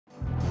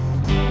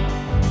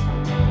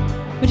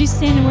you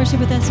stand and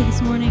worship with us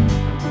this morning?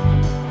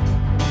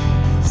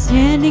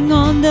 Standing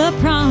on the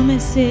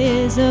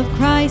promises of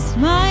Christ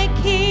my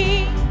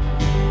King,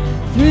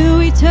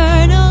 through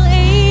eternal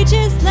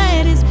ages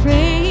let his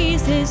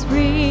praises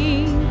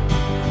ring.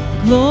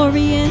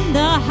 Glory in the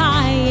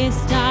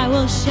highest I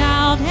will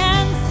shout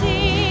and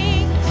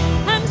sing.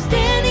 I'm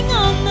standing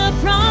on the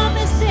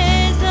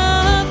promises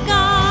of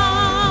God.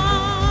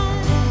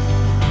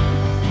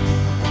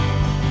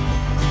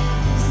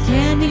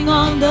 Standing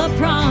on the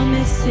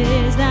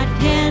promises that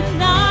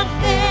cannot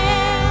fail.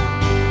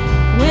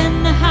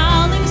 When the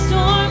howling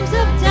storms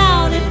of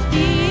doubt and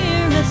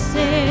fear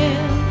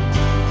assail,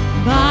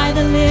 by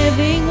the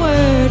living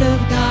word of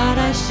God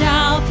I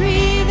shall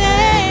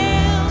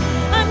prevail.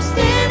 I'm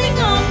standing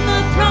on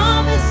the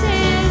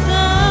promises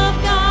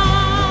of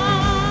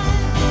God.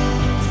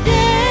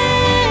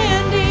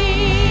 Standing,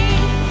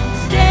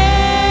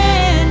 standing,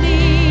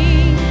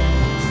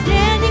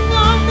 standing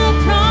on the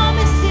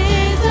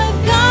promises of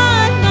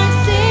God my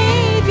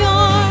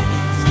Savior.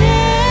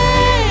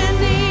 Standing,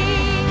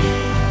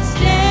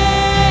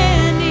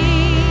 standing,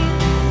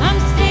 I'm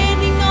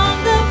standing on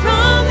the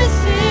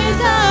promises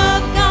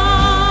of God.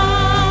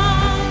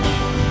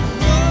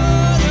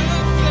 What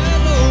a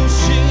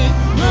fellowship,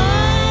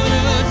 what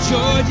a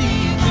joy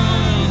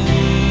divine,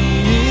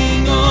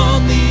 leaning on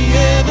the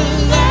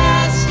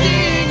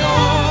everlasting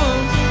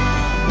arms.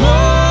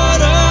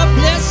 What a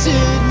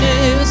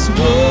blessedness,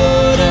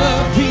 what a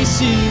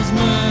peace is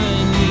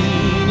mine,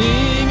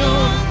 leaning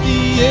on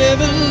the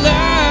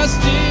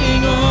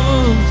everlasting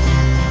arms.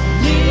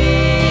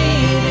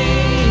 Leaning,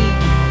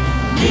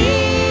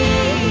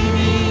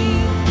 leaning,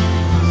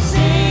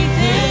 safe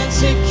and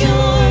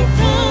secure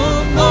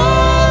from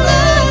all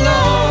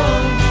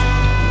alarms.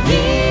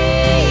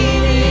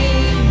 Leaning,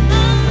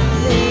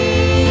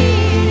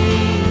 leaning,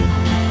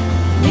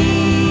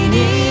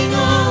 leaning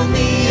on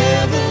the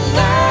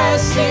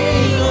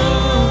everlasting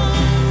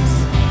arms.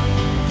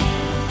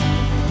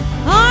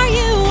 Are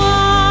you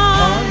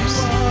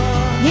washed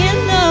in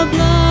the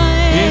blood,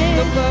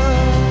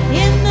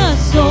 in the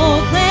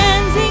soul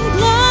cleansing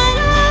blood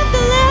of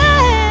the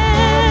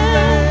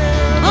Lamb?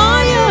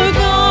 Are your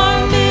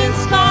garments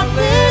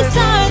spotless?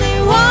 Are they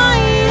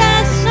white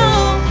as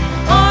snow?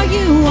 Are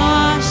you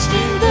washed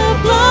in the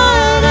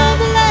blood of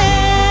the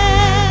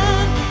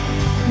Lamb?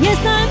 Yes,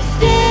 I'm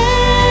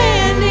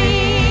standing,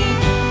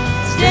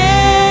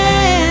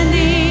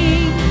 standing,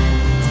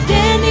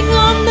 standing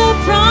on the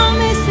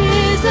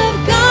promises of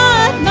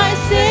God my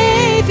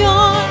Savior.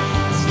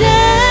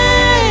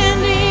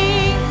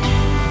 Standing,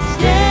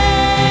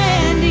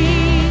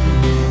 standing,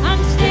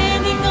 I'm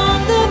standing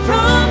on the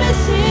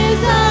promises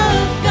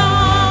of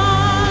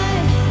God.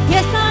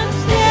 Yes, I'm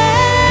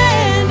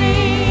standing,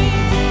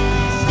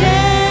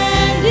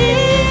 standing,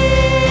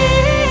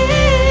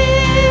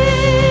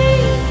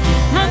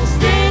 I'm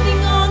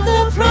standing on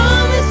the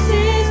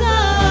promises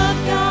of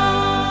God.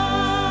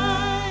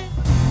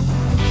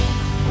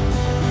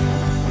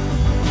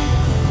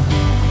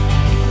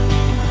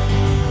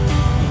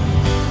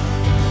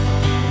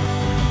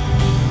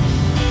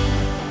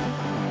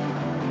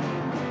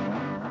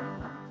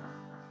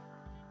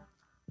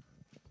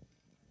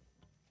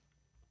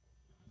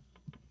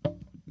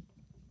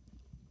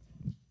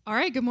 All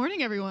right, good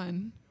morning,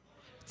 everyone.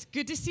 It's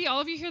good to see all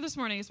of you here this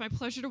morning. It's my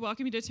pleasure to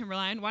welcome you to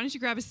Timberline. Why don't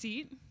you grab a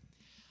seat?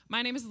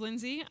 My name is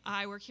Lindsay.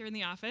 I work here in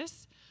the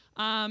office.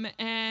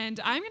 And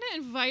I'm going to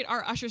invite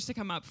our ushers to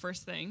come up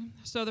first thing.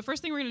 So the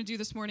first thing we're going to do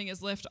this morning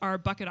is lift our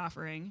bucket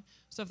offering.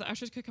 So if the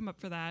ushers could come up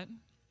for that.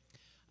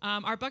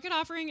 Our bucket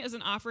offering is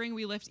an offering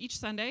we lift each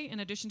Sunday in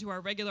addition to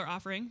our regular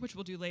offering, which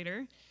we'll do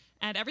later.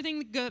 And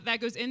everything that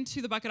goes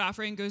into the bucket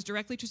offering goes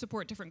directly to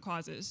support different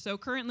causes. So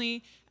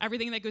currently,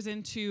 everything that goes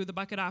into the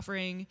bucket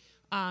offering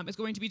is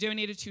going to be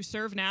donated to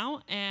Serve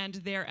Now and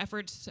their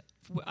efforts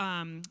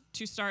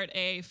to start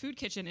a food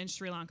kitchen in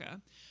Sri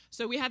Lanka.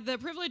 So we had the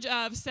privilege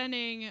of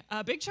sending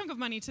a big chunk of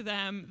money to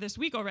them this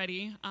week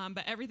already,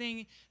 but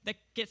everything that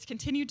gets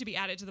continued to be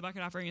added to the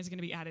bucket offering is going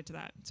to be added to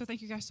that. So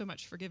thank you guys so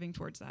much for giving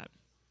towards that.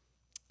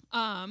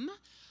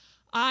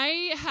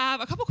 I have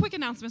a couple quick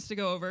announcements to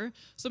go over.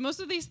 So most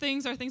of these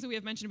things are things that we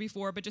have mentioned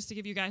before, but just to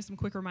give you guys some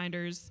quick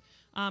reminders.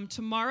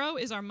 Tomorrow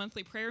is our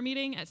monthly prayer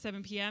meeting at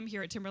 7 p.m.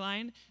 here at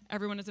Timberline.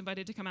 Everyone is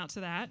invited to come out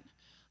to that.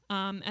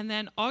 And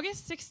then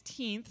August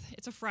 16th,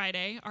 it's a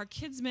Friday, our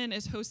Kidsman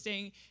is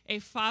hosting a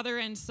father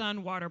and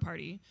son water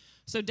party.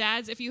 So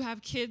dads, if you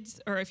have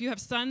kids, or if you have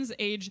sons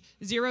age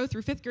 0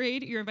 through 5th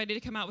grade, you're invited to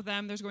come out with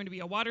them. There's going to be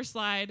a water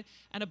slide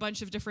and a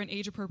bunch of different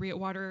age-appropriate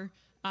water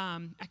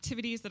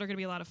activities that are going to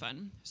be a lot of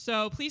fun.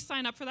 So please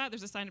sign up for that.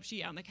 There's a sign-up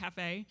sheet out in the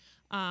cafe.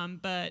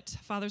 But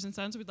fathers and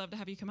sons, we'd love to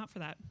have you come out for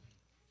that.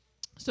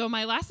 So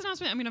my last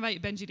announcement, I'm going to invite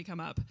Benji to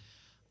come up.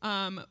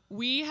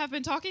 We have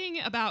been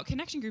talking about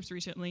connection groups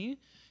recently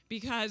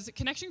because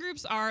connection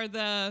groups are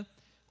the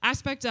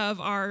aspect of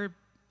our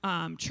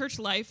church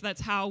life.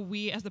 That's how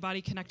we as the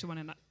body connect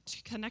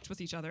to connect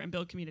with each other and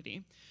build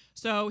community.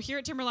 So here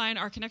at Timberline,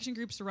 our connection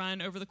groups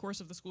run over the course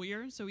of the school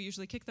year. So we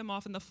usually kick them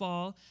off in the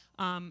fall,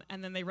 and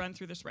then they run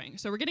through the spring.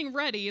 So we're getting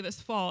ready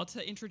this fall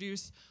to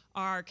introduce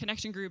our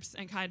connection groups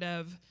and kind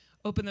of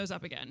open those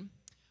up again.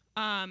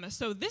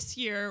 So this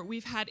year,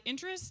 we've had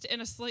interest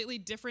in a slightly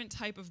different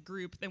type of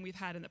group than we've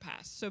had in the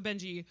past. So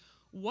Benji,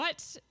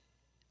 what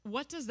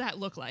does that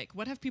look like?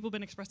 What have people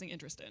been expressing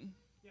interest in?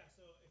 Yeah,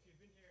 so if you've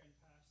been here in the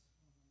past,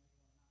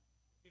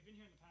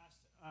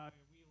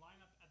 we line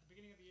up at the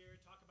beginning of the year,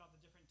 talk about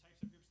the different types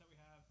of groups that we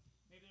have.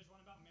 Maybe there's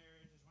one about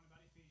marriage, there's one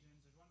about Ephesians,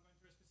 there's one going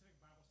through a specific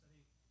Bible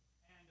study.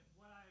 And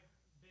what I've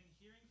been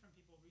hearing from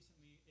people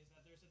recently is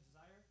that there's a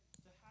desire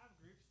to have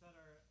groups that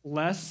are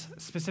less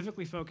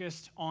specifically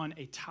focused on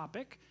a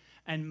topic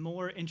and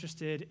more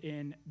interested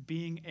in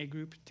being a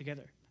group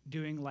together,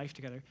 doing life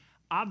together.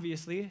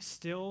 Obviously,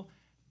 still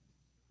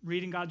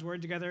reading God's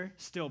word together,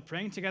 still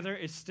praying together.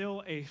 It's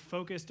still a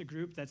focused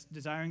group that's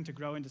desiring to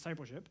grow in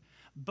discipleship.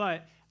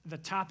 But the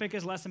topic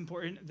is less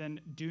important than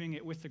doing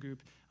it with the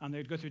group. They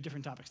would go through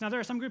different topics. Now, there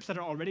are some groups that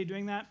are already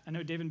doing that. I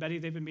know Dave and Betty,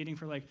 they've been meeting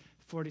for like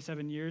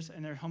 47 years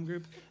in their home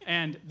group,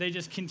 and they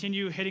just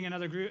continue hitting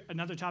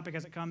another topic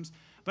as it comes.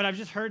 But I've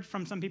just heard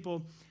from some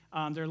people,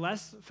 they're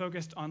less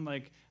focused on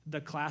like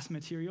the class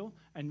material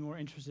and more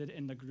interested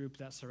in the group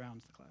that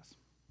surrounds the class.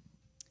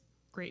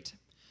 Great.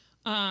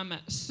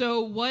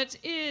 So what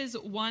is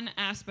one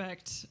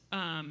aspect,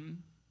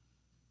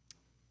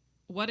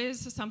 what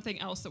is something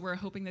else that we're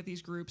hoping that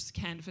these groups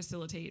can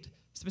facilitate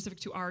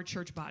specific to our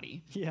church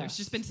body? Yes. There's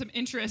just been some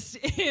interest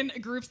in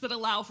groups that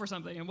allow for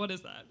something, and what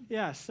is that?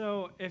 Yeah,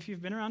 so if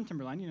you've been around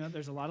Timberline, you know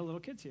there's a lot of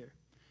little kids here.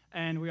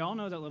 And we all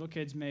know that little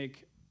kids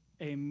make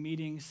a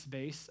meeting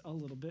space a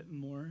little bit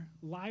more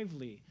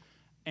lively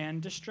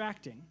and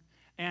distracting.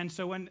 And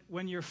so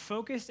when your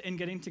focus in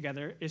getting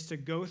together is to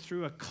go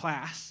through a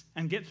class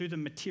and get through the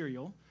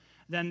material,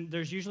 then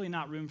there's usually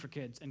not room for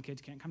kids, and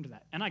kids can't come to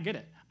that. And I get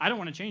it. I don't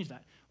want to change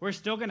that. We're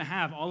still going to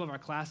have all of our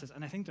classes,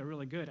 and I think they're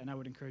really good, and I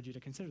would encourage you to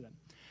consider them.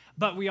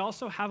 But we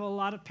also have a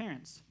lot of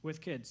parents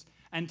with kids,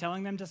 and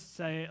telling them to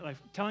say, like,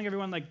 telling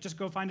everyone, like, just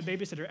go find a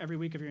babysitter every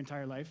week of your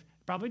entire life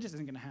probably just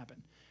isn't going to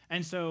happen.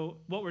 And so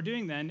what we're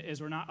doing then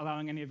is we're not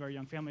allowing any of our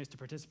young families to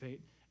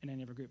participate in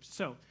any of our groups.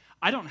 So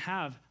I don't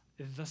have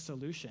the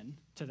solution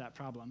to that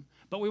problem.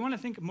 But we want to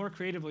think more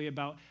creatively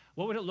about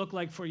what would it look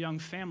like for young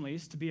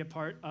families to be a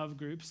part of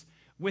groups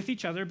with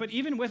each other, but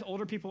even with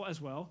older people as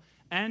well,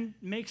 and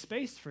make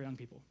space for young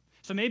people.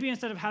 So maybe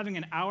instead of having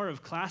an hour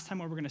of class time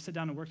where we're going to sit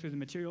down and work through the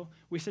material,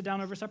 we sit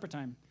down over supper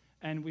time,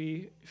 and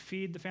we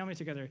feed the family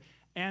together,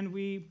 and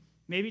we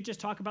maybe just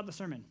talk about the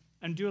sermon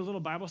and do a little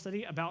Bible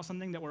study about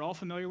something that we're all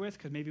familiar with,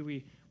 because maybe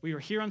we were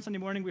here on Sunday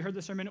morning, we heard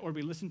the sermon, or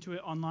we listened to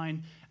it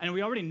online, and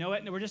we already know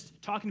it, and we're just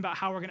talking about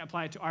how we're going to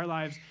apply it to our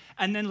lives.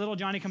 And then little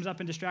Johnny comes up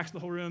and distracts the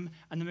whole room,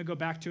 and then we go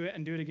back to it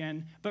and do it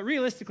again. But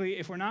realistically,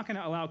 if we're not going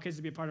to allow kids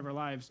to be a part of our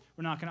lives,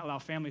 we're not going to allow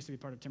families to be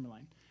part of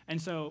Timberline.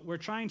 And so we're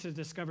trying to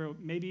discover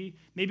maybe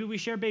we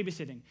share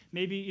babysitting.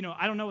 Maybe,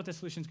 I don't know what the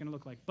solution is going to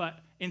look like. But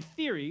in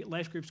theory,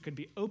 life groups could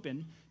be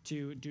open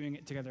to doing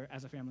it together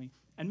as a family,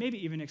 and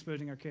maybe even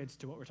exposing our kids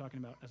to what we're talking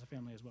about as a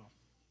family as well.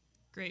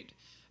 Great.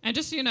 And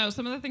just so you know,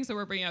 some of the things that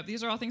we're bringing up,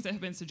 these are all things that have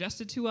been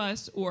suggested to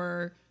us,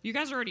 or you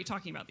guys are already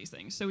talking about these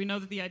things. So we know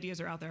that the ideas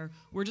are out there.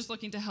 We're just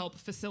looking to help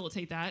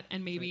facilitate that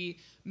and maybe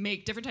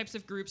make different types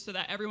of groups so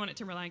that everyone at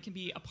Timberline can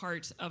be a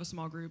part of a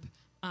small group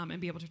and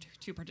be able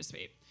to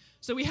participate.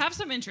 So we have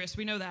some interest.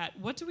 We know that.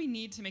 What do we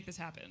need to make this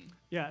happen?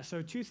 Yeah,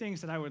 so two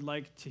things that I would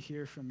like to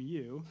hear from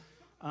you.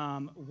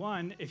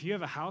 One, if you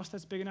have a house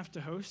that's big enough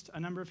to host a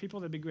number of people,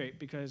 that'd be great,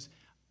 because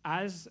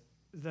as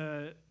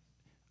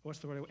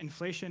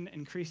inflation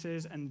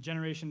increases and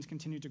generations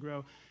continue to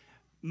grow,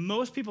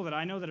 most people that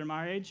I know that are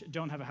my age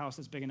don't have a house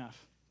that's big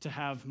enough to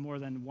have more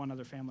than one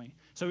other family.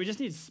 So we just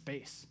need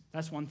space.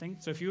 That's one thing.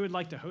 So if you would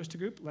like to host a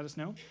group, let us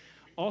know.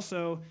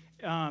 Also,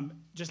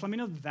 just let me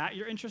know that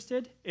you're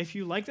interested. If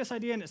you like this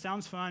idea and it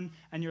sounds fun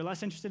and you're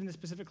less interested in the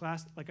specific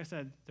class, like I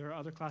said, there are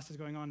other classes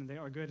going on and they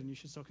are good and you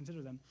should still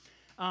consider them.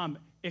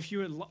 If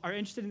you are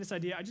interested in this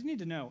idea, I just need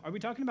to know, are we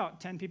talking about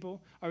 10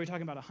 people? Or are we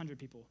talking about 100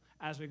 people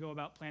as we go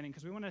about planning?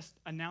 Because we want to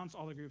announce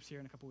all the groups here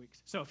in a couple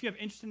weeks. So if you have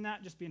interest in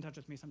that, just be in touch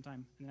with me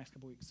sometime in the next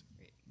couple weeks.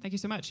 Great. Thank you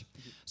so much.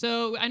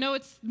 So I know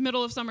it's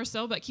middle of summer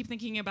still, but keep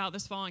thinking about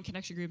this fall and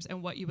connection groups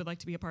and what you would like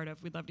to be a part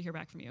of. We'd love to hear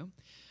back from you.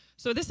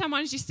 So this time, why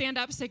don't you stand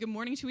up, say good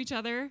morning to each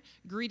other,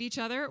 greet each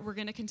other. We're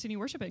going to continue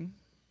worshiping.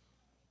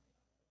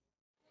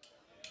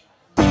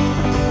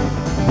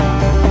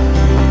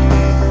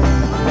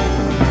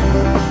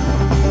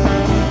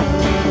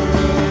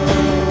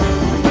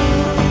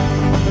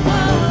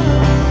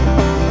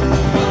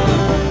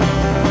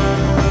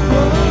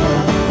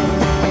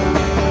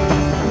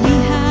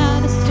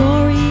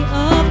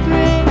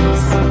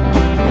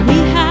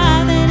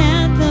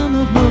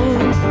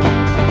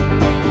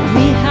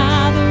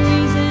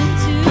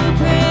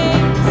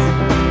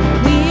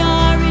 We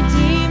are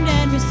redeemed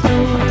and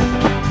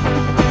restored.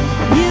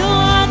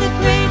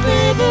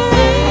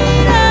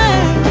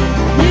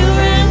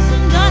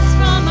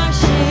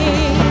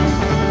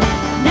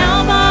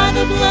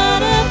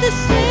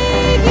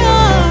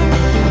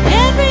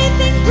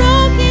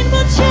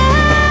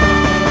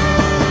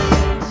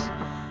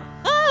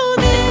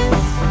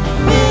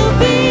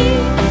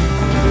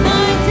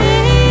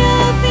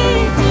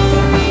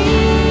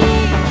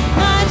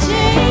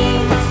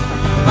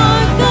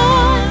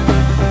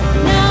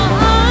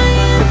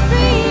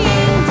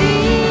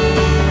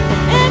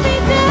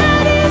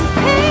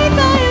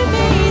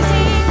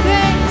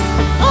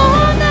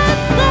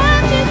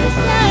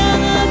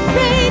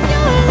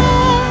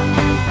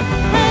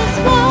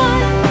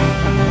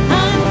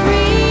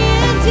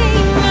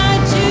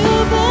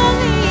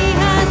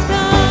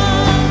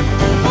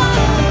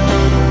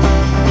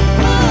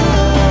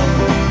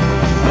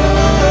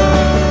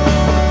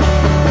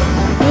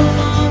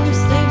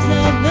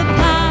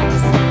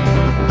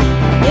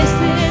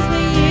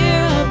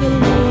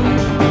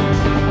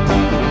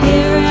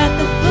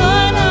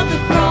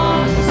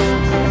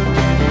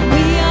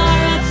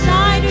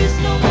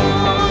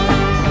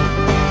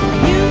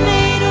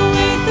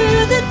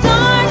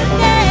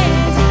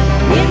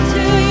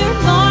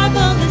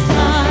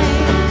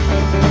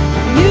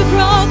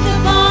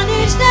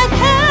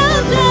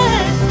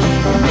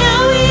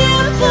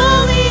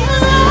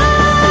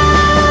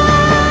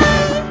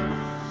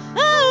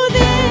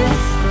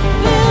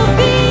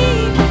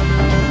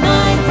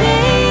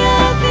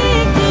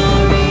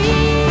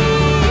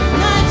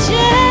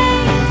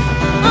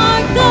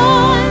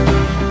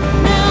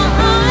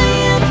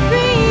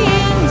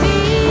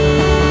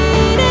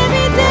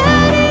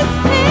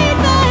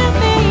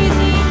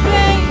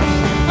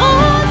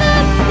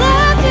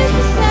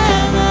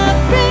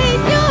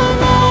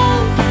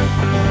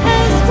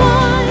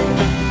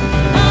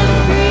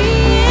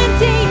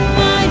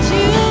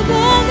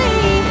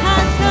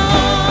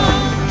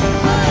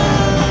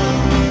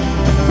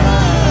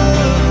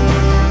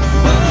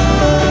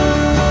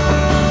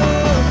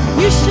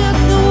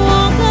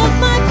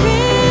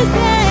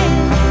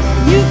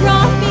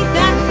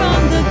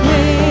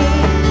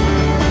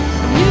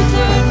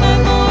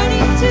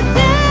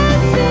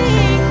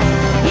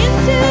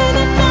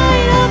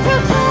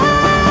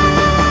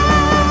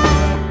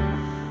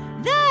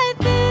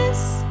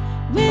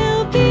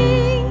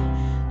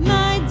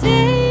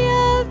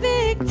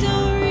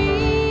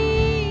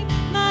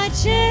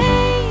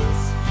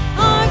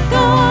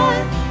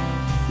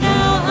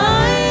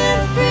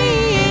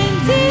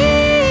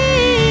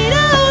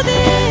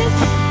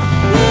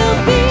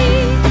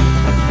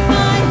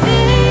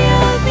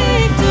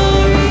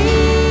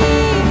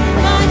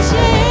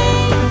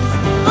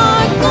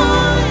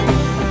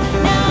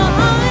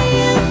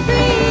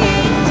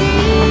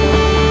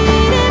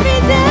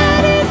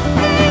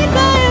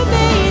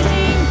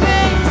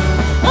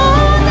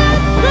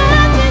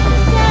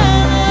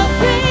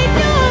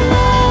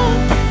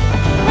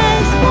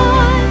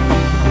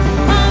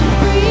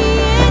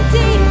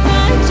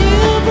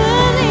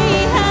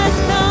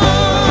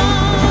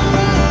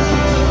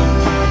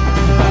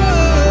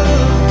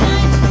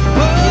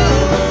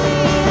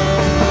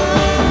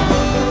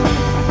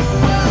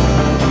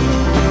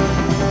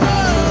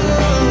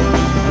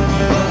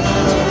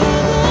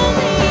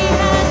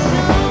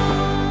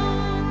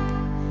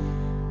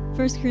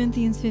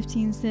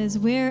 15 says,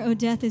 "Where, O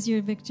death, is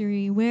your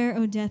victory? Where,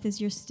 O death,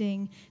 is your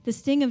sting? The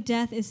sting of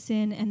death is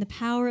sin, and the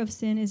power of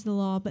sin is the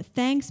law. But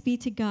thanks be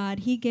to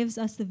God, he gives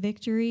us the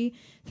victory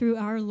through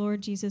our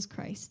Lord Jesus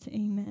Christ."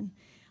 Amen.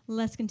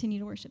 Let's continue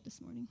to worship this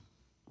morning.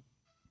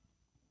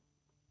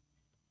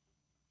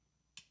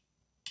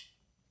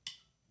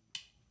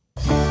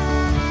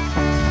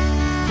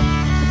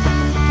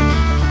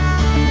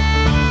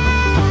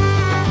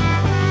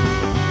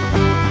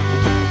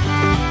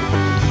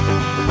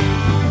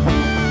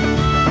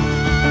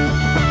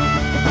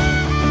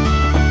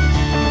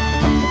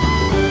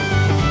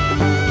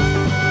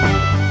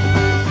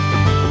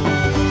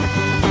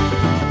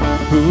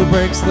 Who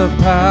breaks the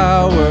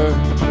power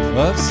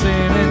of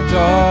sin and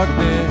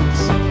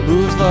darkness,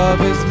 whose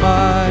love is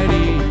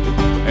mighty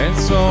and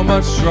so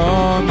much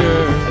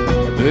stronger,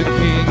 the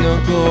King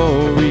of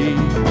glory,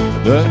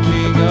 the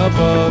King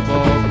above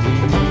all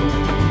kings.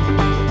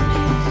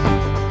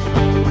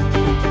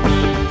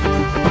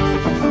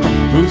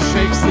 Who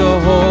shakes the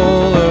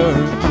whole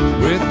earth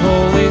with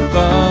holy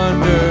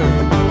thunder,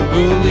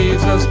 who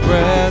leaves us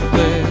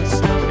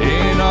breathless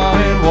in awe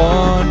and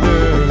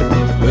wonder,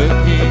 the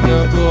King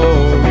of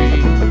glory,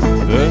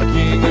 the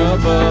King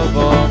above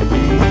all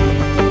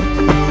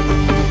kings.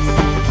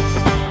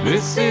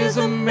 This is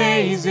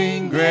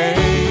amazing grace.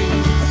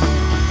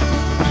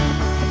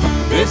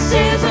 This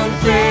is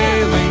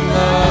unfailing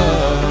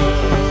love,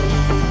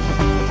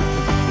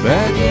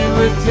 that you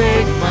would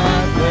take my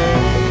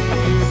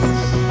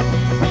place,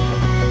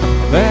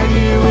 that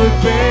you would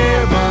bear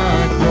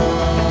my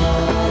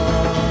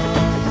cross.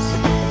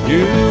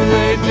 You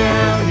laid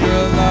down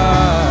your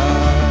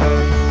life,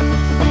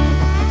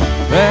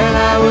 that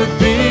I would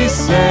be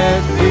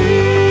set free.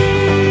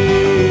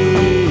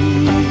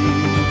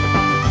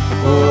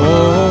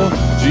 Oh,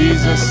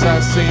 Jesus, I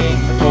sing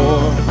for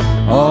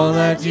all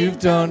that you've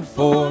done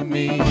for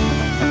me.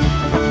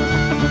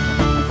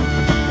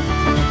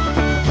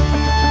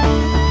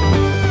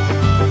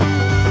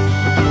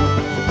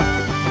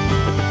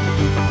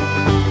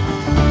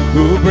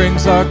 Who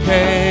brings our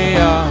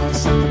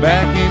chaos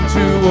back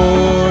into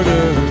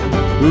order,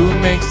 who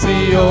makes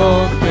the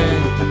orphan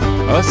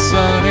a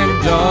son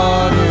and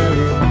daughter,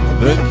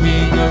 the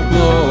King of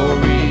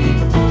glory,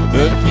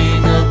 the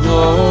King of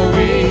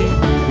glory,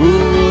 who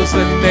rules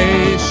the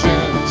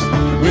nations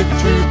with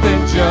truth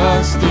and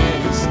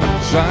justice,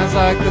 shines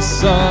like the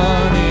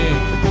sun in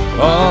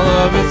all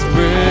of its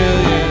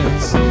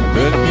brilliance,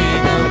 the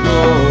King of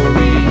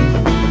glory,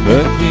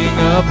 the King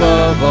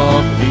above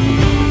all peace.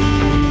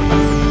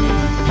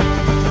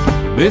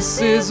 This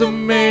is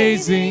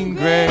amazing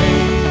grace.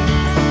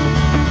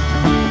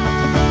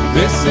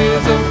 This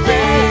is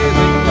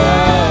unfailing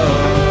love,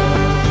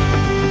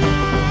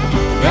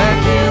 that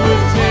you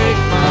would take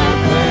my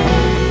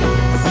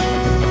place,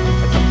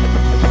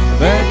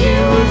 that you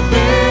would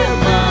bear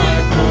my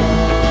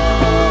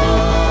cross.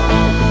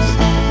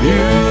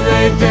 You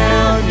laid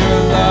down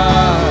your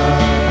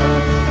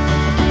life,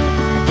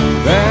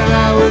 that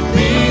I would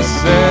be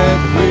set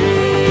free.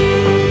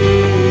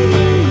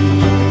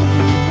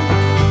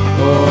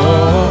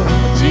 Oh,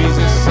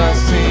 Jesus, I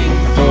sing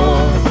for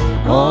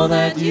all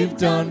that you've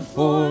done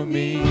for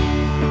me.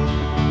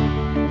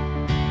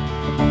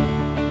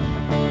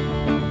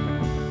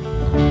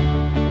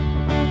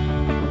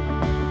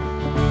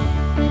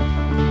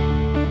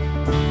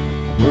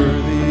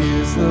 Worthy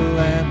is the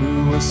Lamb who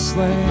was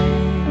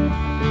slain,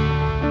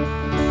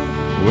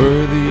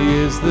 worthy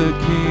is the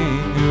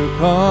King who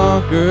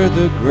conquered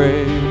the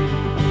grave,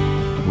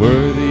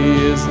 worthy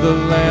is the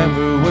Lamb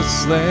who was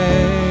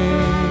slain,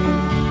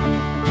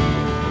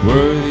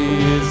 worthy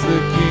is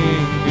the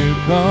King who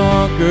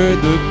conquered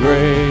the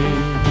grave,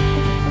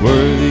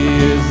 worthy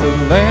is the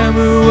Lamb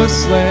who was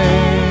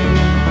slain,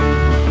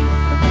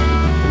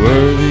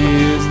 worthy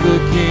is the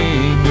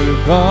King who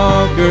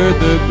conquered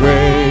the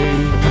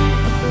grave,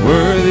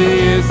 worthy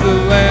is the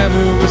Lamb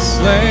who was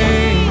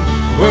slain,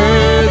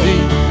 worthy,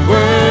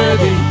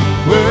 worthy,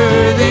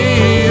 worthy.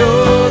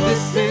 Oh,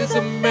 this is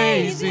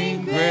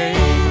amazing grace.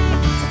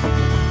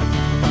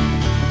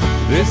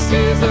 This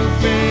is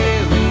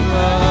unfailing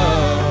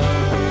love,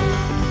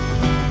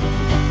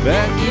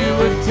 that you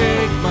would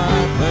take my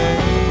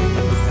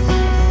place,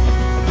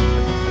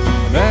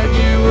 that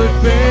you would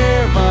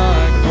bear my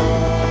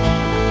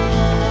cross.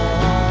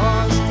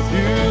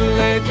 You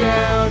laid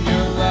down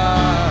your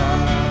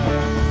life,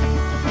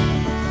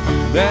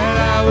 that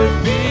I would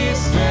be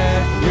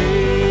set free.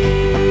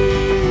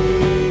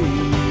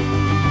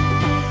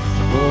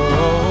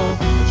 Oh,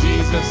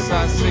 Jesus, I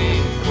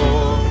sing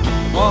for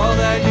all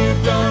that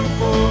you've done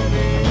for me.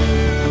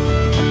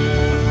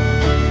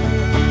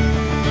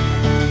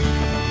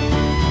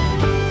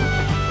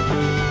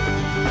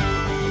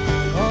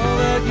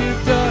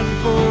 You've done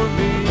for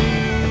me.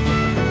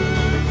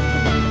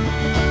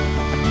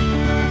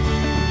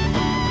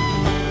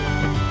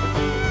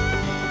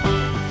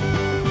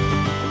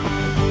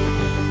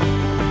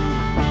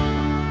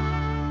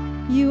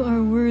 You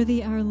are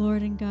worthy, our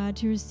Lord and God,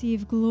 to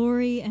receive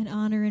glory and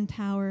honor and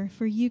power,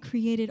 for you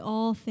created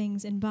all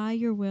things, and by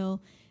your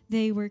will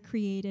they were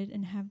created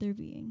and have their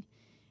being.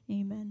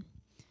 Amen.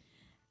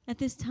 At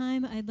this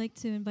time, I'd like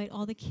to invite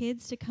all the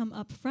kids to come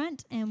up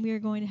front, and we are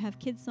going to have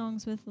kids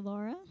songs with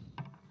Laura.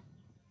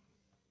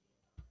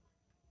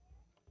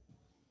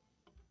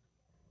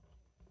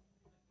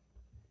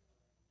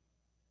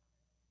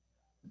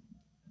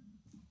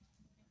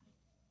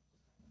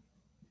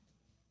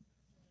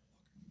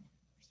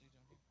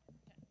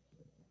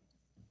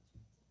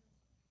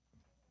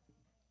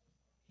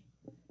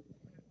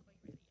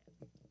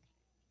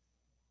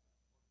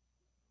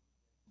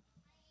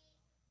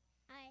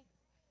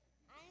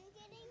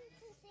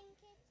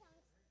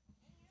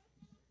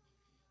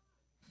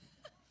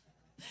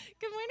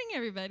 Good morning,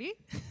 everybody.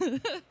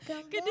 Good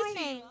Good to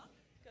see you all.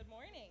 Good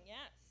morning,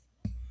 yes.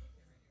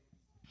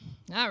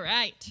 All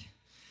right.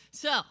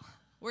 So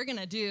we're going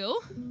to do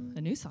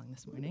a new song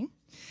this morning.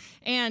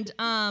 And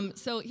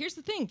so here's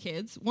the thing,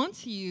 kids.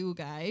 Once you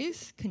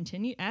guys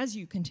as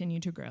you continue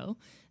to grow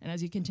and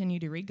as you continue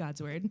to read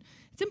God's Word,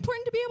 it's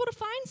important to be able to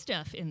find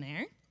stuff in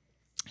there.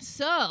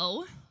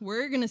 So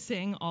we're going to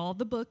sing all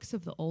the books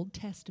of the Old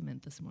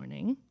Testament this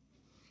morning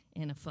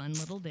in a fun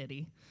little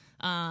ditty.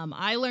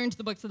 I learned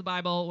the books of the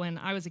Bible when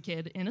I was a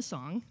kid in a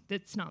song.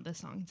 It's not this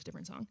song, it's a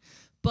different song.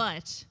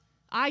 But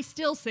I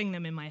still sing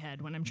them in my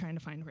head when I'm trying to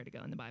find where to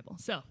go in the Bible.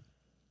 So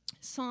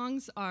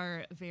songs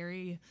are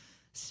very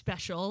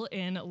special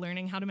in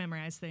learning how to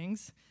memorize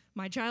things.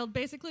 My child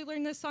basically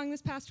learned this song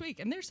this past week,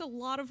 and there's a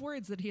lot of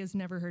words that he has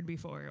never heard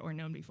before or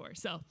known before.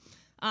 So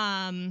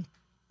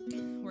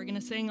we're going to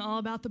sing all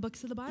about the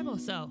books of the Bible.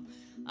 So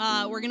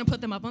we're going to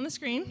put them up on the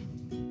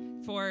screen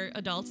for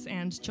adults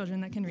and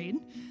children that can read.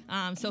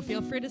 So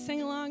feel free to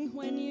sing along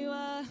when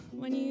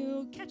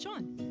you catch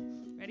on.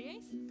 Ready,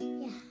 Ace?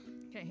 Yeah.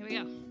 Okay, here we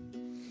go.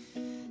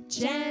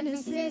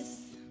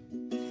 Genesis,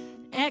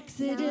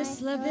 Exodus,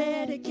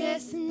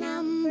 Leviticus,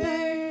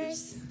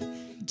 Numbers,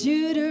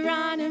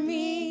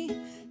 Deuteronomy,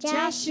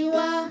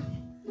 Joshua,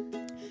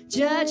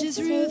 Judges,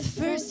 Ruth,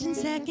 1st and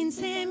 2nd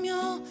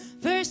Samuel,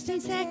 1st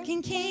and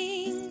 2nd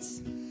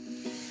Kings,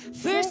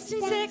 1st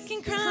and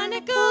 2nd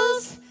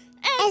Chronicles,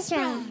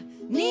 Ezra,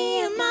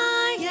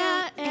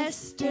 Nehemiah,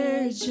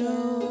 Esther,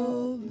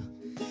 Job,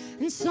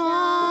 and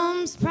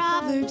Psalms,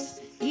 Proverbs,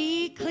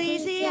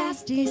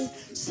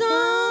 Ecclesiastes,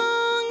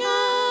 Song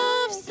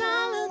of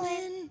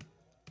Solomon,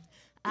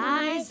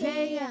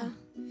 Isaiah,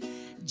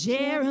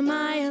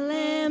 Jeremiah,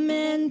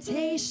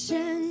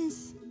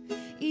 Lamentations,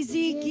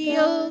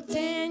 Ezekiel,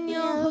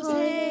 Daniel,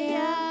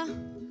 Hosea,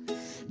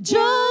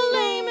 Joel,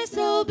 Amos,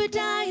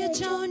 Obadiah,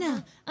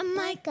 Jonah,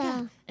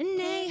 Micah,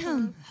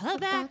 Nahum,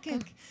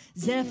 Habakkuk,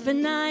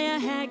 Zephaniah,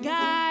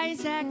 Haggai,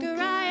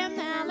 Zechariah,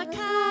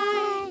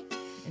 Malachi.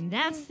 And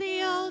that's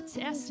the Old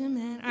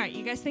Testament. All right,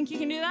 you guys think you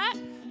can do that?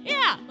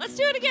 Yeah, let's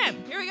do it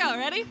again. Here we go.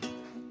 Ready?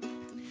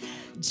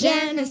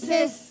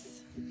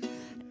 Genesis,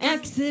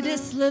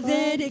 Exodus,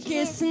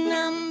 Leviticus,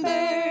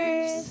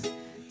 Numbers,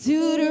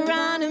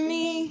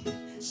 Deuteronomy,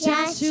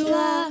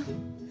 Joshua,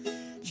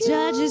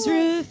 Judges,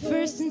 Ruth,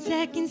 1st and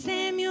 2nd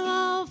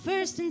Samuel,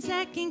 1st and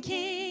 2nd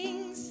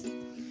Kings,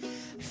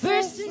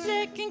 1st and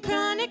 2nd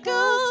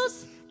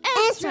Chronicles,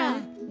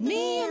 Ezra,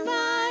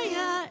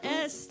 Nehemiah,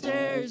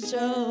 Esther,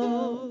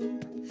 Job,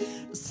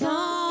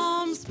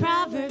 Psalms,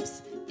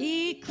 Proverbs,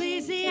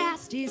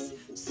 Ecclesiastes,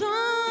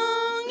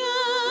 Song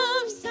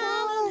of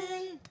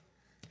Solomon,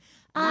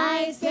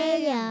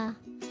 Isaiah,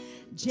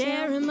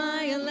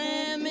 Jeremiah,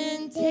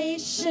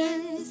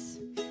 Lamentations,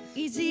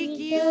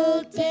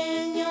 Ezekiel,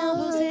 Daniel,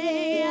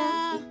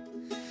 Hosea,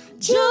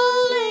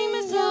 Joel,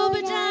 Amos,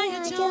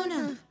 Obadiah,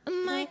 Jonah,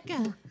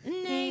 Micah,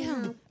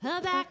 Nahum,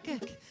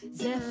 Habakkuk,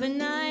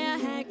 Zephaniah,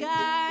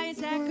 Haggai,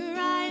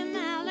 Zechariah,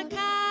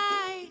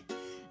 Malachi.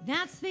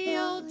 That's the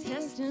Old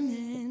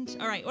Testament.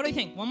 All right, what do you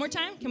think? One more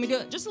time? Can we do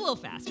it just a little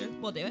faster?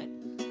 We'll do it.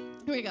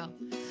 Here we go.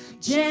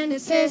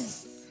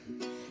 Genesis,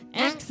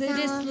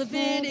 Exodus,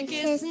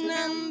 Leviticus,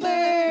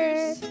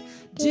 Numbers,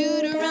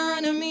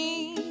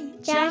 Deuteronomy,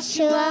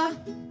 Joshua,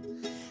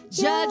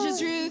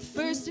 Judges, Ruth,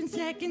 1st and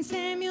 2nd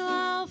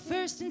Samuel,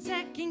 1st and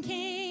 2nd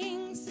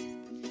Kings,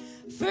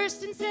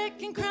 1st and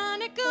 2nd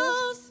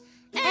Chronicles,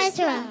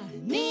 Ezra,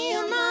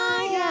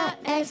 Nehemiah,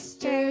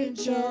 Esther,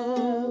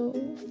 Job,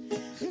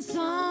 and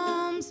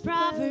Psalms,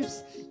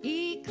 Proverbs,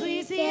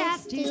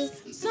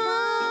 Ecclesiastes,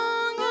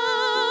 Song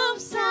of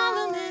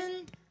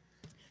Solomon,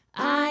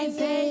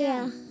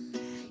 Isaiah,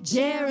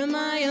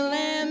 Jeremiah,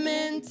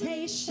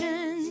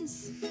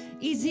 Lamentations,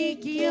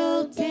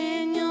 Ezekiel,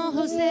 Daniel,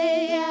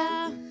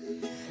 Hosea,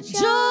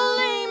 Joel,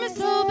 Amos,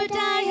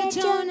 Obadiah,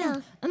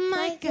 Jonah,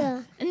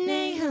 Micah,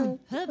 Nahum,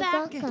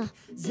 Habakkuk,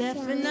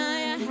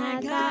 Zephaniah,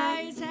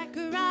 Haggai,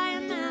 Zechariah,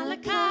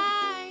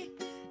 Malachi.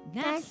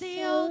 That's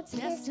the Old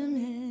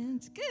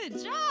Testament. Good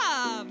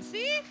job.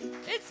 See?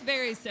 It's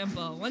very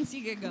simple once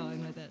you get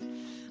going with it.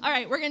 All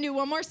right, we're going to do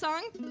one more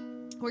song.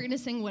 We're going to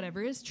sing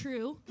Whatever Is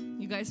True.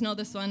 You guys know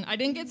this one. I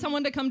didn't get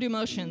someone to come do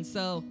motions,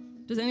 so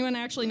does anyone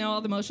actually know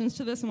all the motions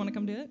to this and want to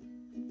come do it?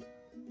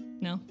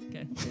 No?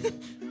 Okay.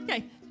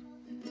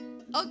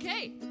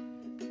 Okay.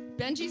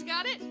 Benji's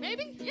got it,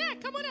 maybe? Yeah,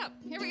 come on up.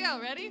 Here we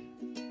go. Ready?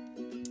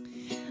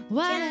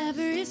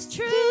 Whatever is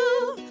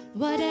true,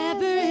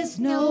 whatever is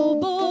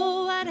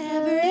noble,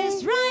 whatever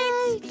is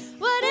right,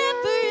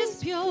 whatever is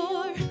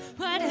pure,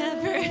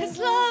 whatever is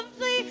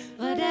lovely,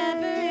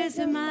 whatever is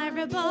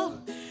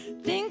admirable.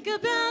 Think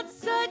about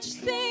such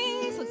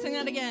things. Let's sing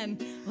that again.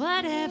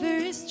 Whatever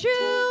is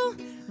true,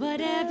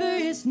 whatever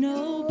is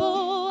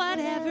noble,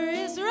 whatever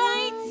is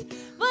right,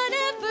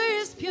 whatever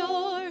is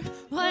pure,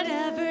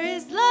 whatever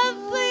is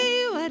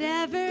lovely,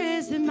 whatever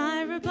is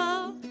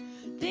admirable.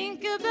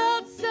 Think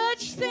about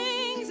such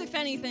things. If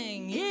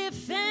anything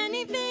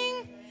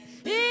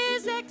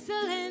is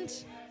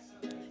excellent,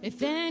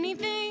 if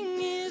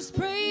anything is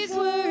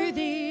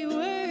praiseworthy,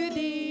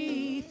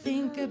 worthy,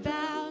 think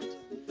about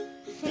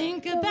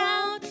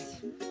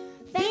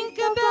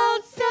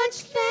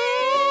such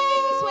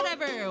things.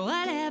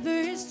 Whatever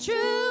is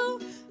true,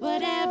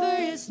 whatever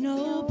is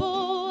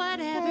noble,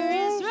 whatever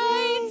is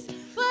right,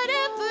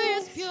 whatever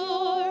is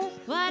pure,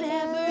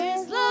 whatever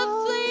is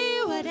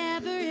lovely,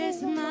 whatever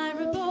is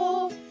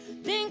admirable.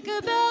 Think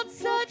about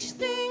such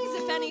things.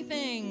 If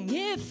anything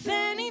is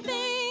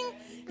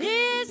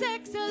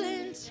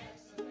excellent,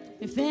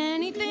 if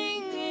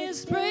anything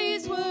is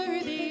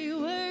praiseworthy,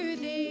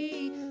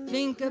 worthy,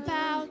 think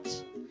about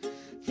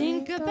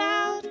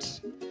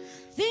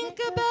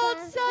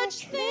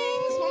such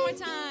things. One more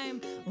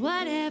time.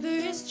 Whatever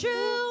is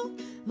true,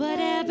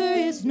 whatever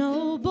is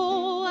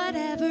noble,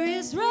 whatever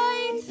is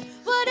right,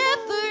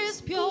 whatever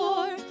is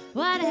pure,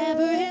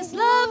 whatever is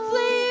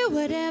lovely,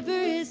 whatever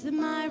is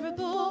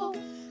admirable.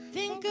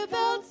 Think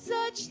about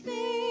such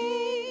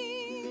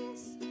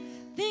things.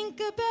 Think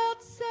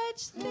about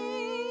such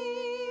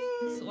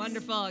things.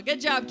 Wonderful.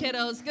 Good job,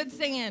 kiddos. Good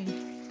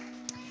singing.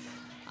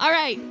 All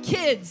right,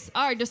 kids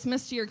are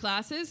dismissed to your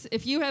classes.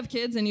 If you have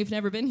kids and you've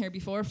never been here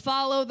before,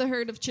 follow the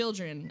herd of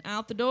children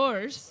out the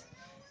doors,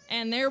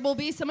 and there will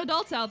be some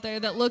adults out there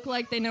that look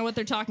like they know what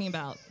they're talking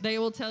about. They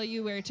will tell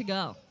you where to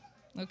go,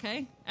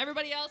 okay?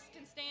 Everybody else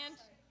can stand.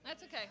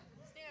 That's okay.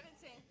 Stand and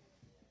sing.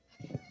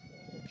 Okay.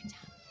 Good job.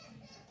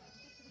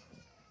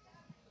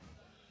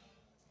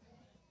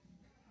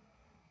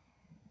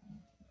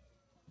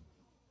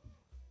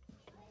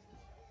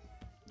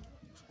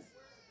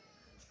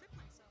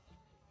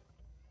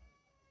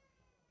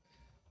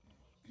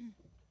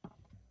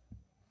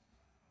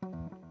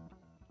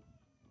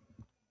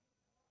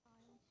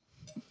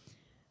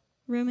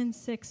 Romans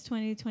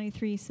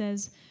 6:20-23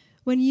 says,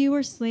 "When you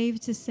were slaves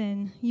to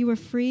sin, you were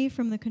free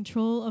from the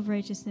control of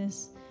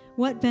righteousness.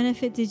 What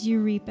benefit did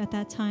you reap at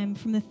that time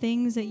from the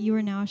things that you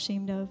are now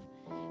ashamed of?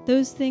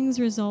 Those things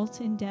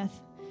result in death.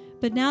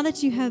 But now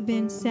that you have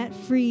been set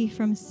free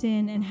from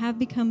sin and have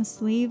become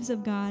slaves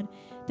of God,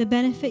 the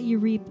benefit you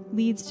reap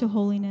leads to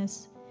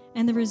holiness,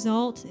 and the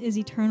result is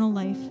eternal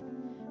life.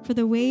 For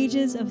the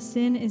wages of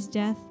sin is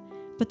death,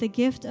 but the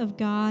gift of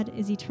God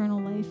is eternal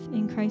life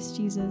in Christ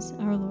Jesus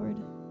our Lord."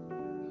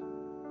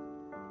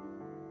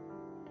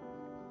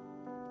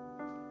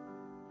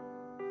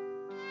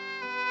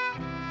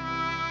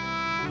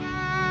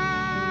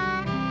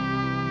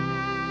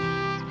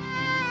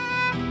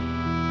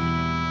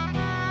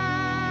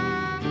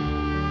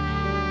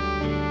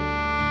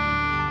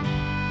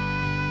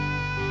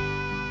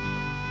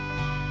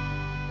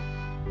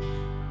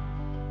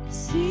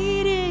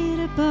 Seated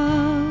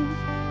above,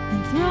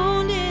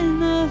 enthroned in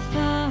the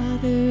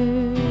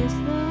Father's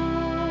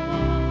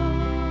love,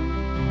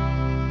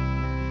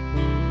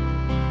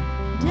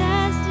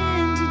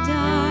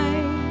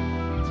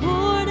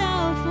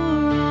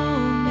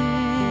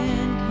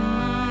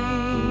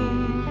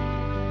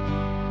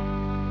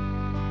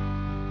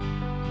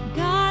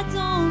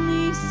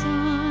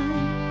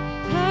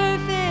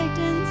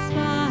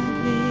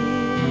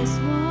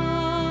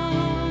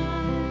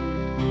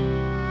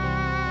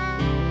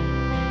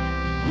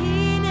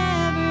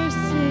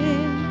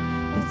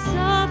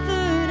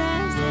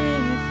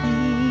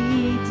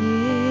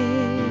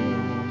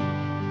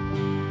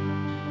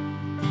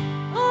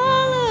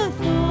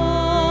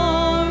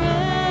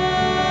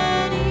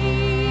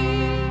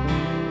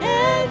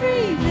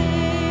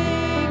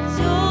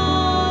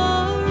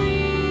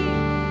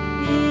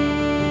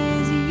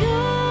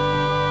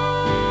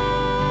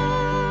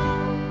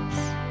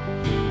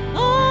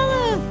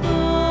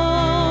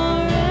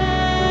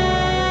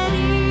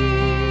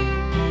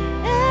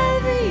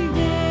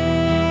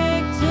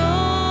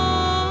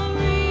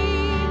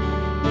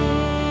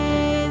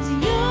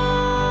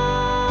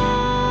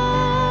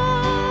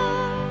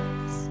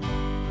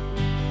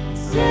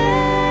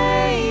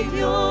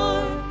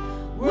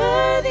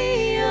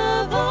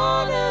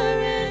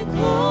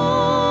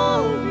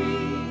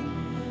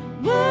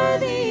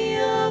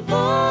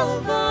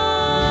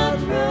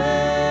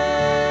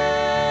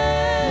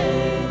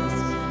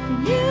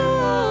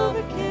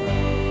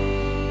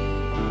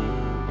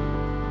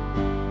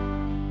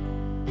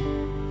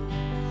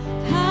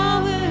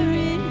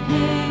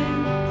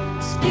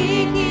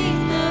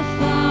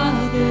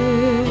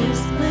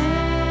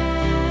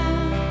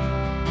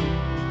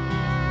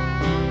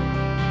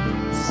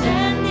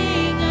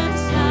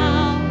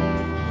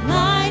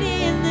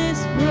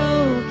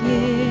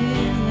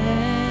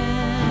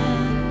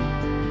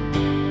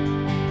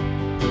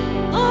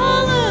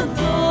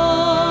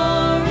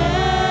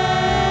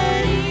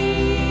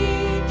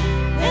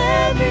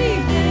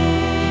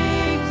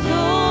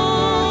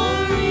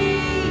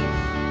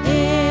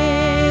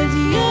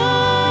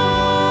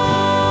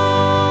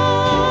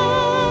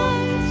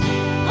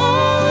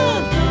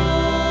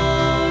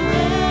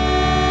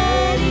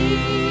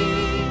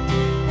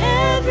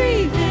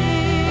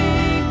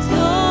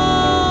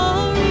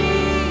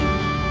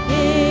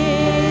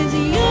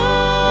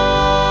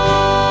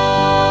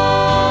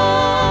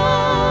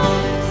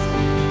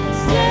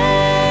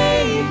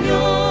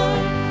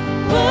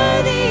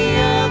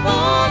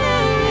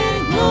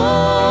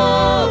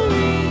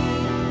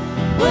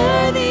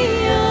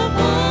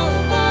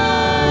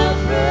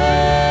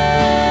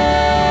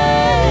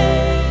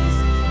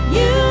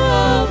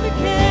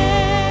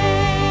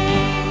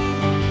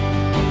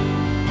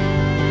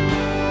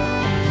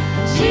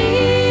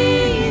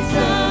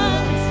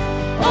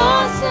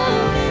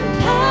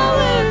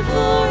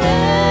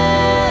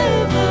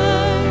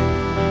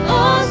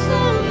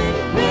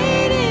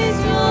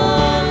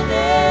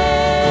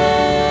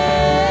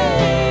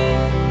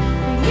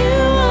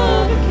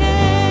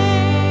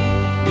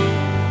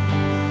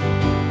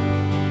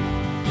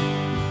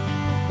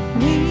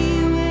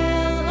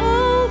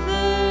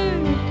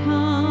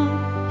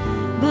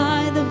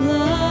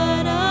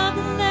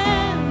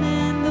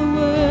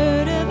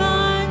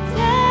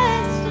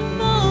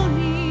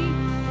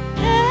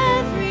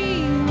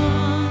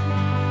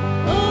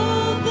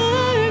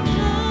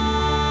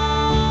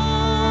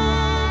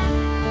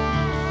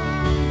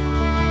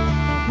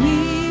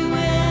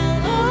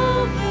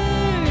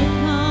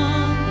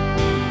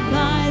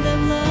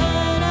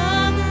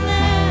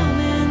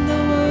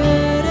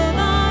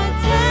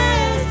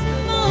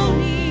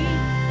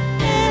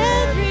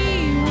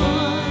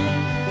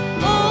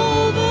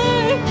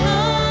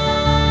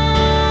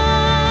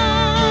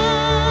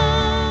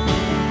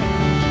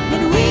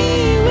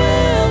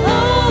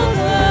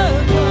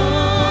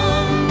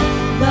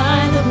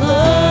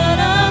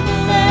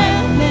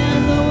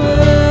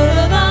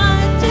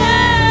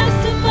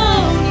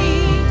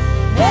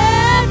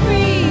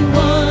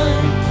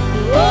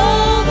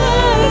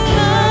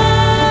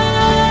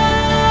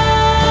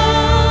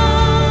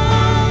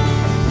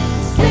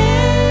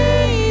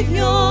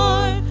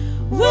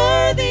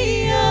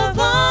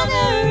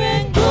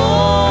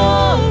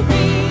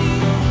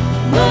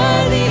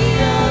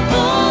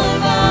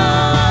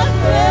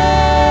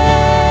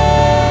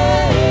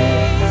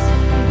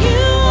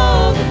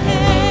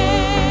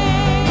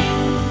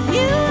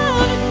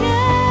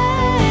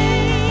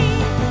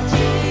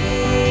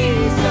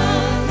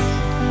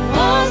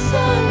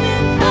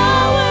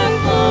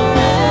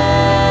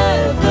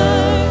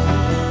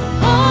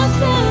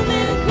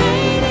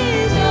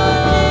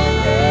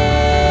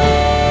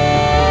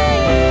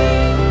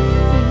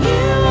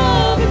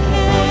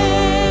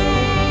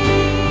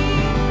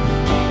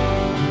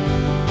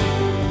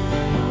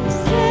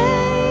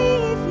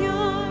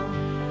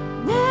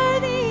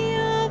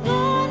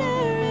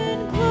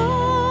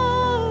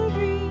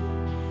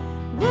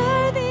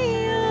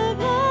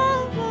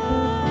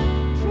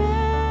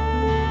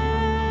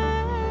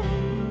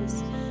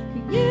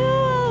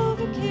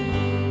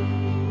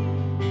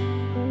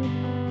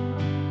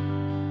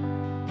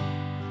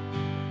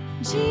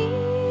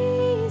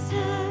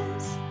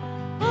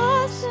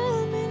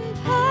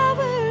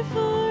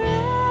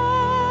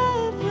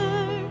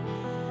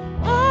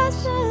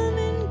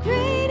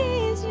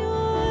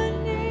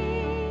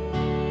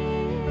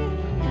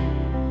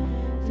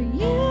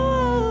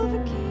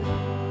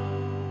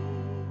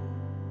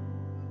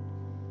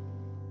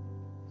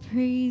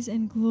 Praise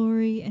and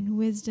glory and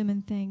wisdom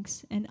and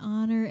thanks and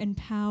honor and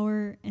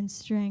power and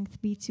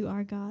strength be to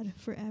our God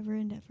forever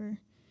and ever.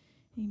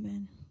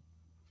 Amen.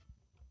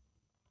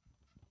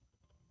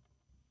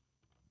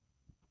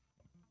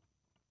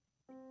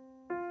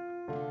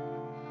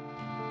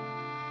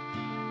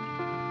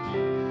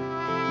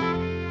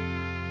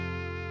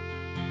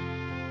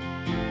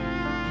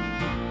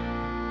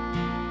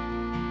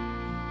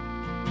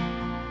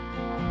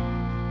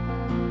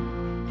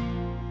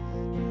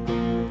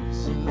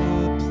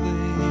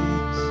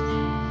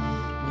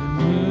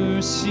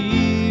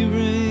 Mercy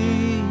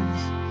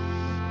reigns,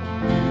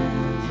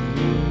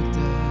 never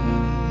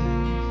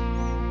dies.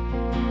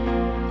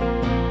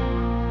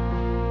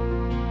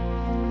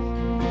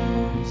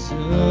 There's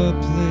a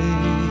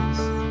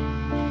place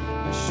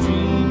where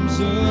streams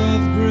of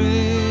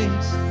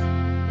grace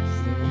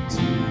flow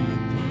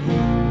deep and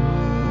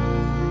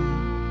wide,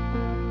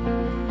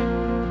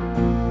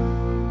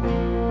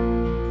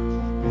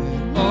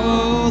 where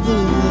all the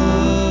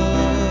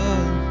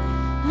love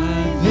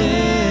I've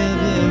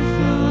ever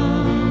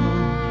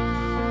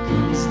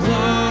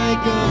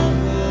like a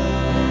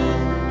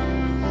flood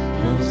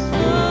goes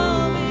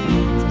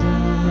flowing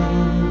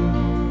down.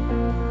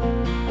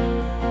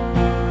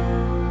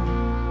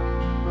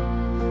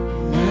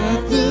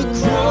 At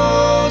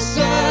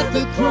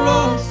the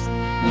cross,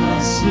 I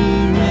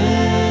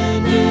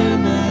surrender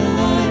my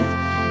life.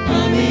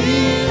 I'm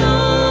in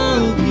all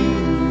of you.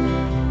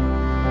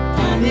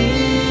 I'm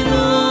in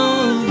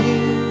all of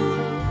you.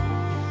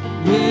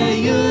 Where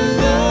your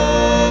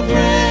love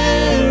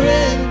ran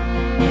red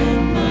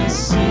and my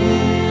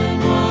sin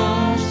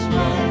washed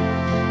white.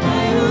 I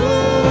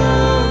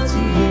owe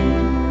to you.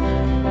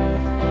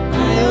 I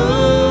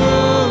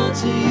owe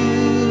to you,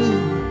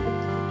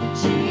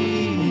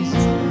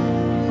 Jesus.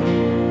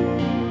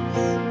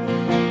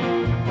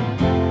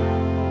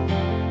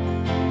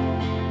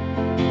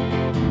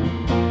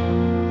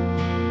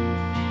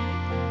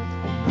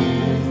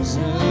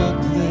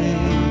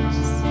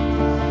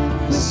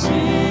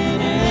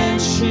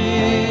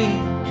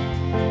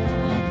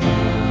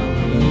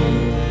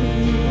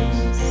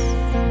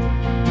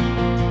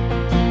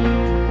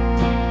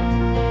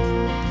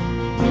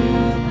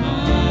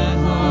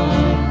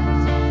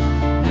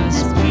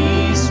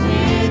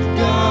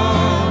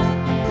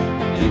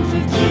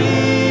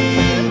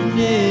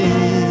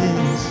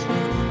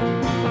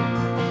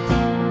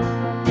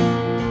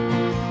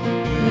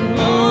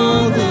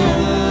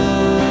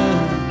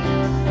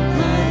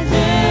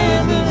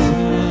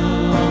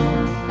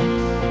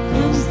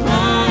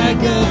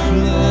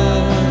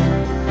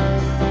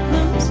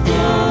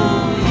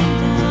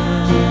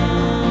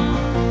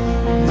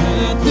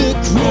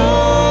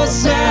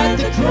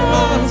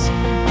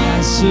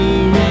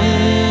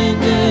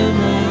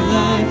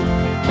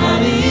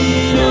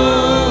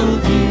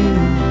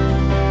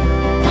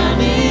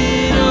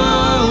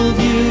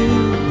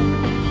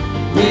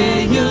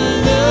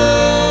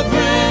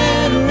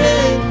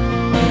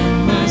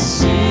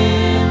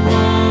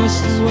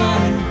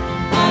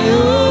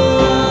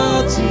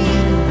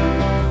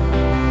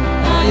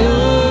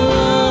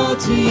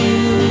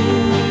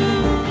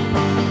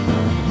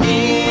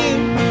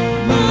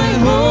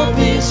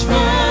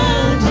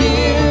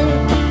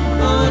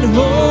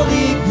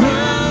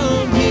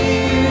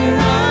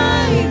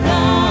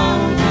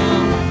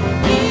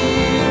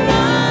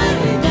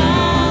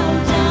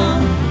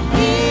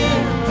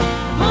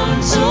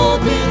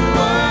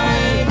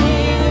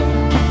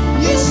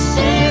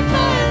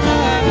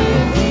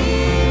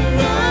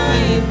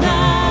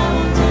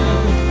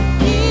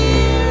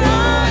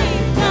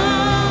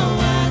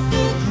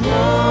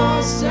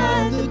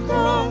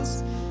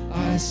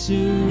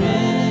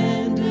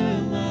 surrender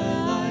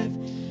my life.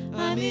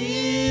 I'm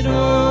in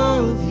awe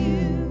of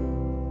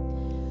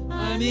you.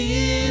 I'm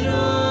in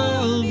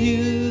awe of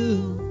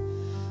you.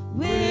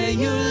 Where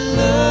your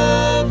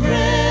love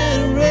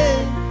ran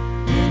red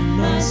and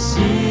my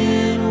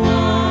sin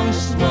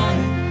washed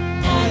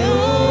white. I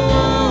owe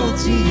all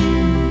to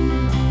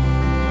you.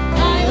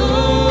 I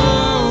owe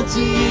all to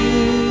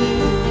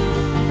you.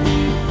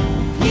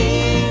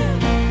 Here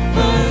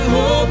my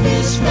hope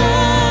is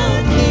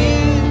found,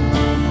 here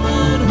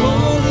on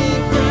holy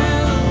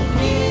ground.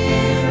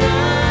 Here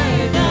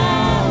I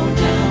bow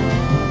down.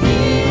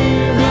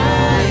 Here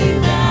I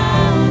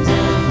bow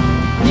down.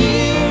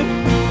 Here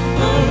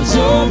arms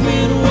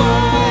open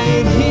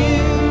wide.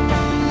 Here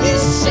you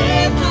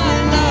saved my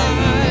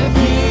life.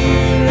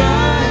 Here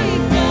I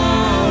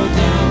bow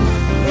down.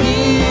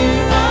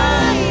 Here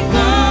I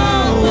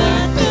bow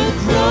at the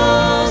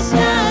cross,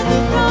 at the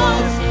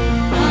cross.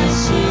 I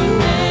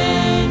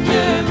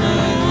surrender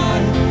my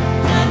heart.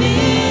 I'm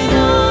in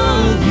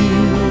awe of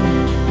you.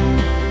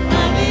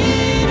 I'm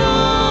in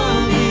awe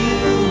of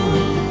you.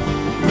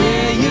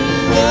 Where your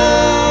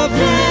love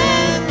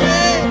ran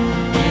red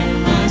and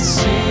my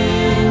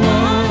sin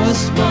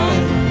washed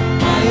white.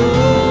 I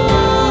owe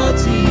all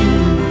to you.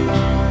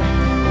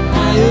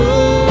 I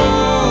owe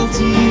all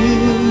to you.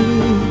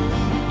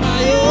 I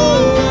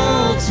owe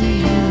all to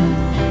you.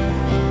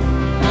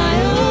 I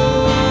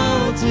owe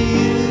all to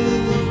you,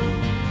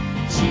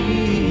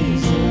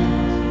 Jesus.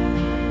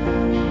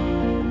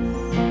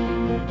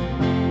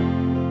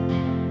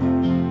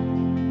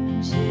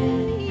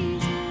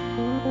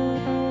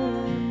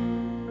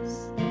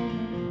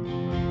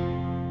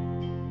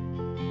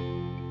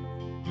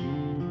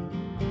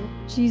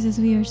 Jesus,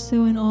 we are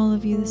so in awe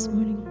of you this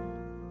morning.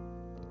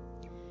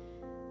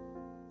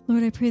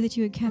 Lord, I pray that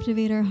you would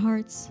captivate our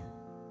hearts,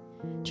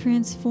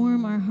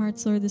 transform our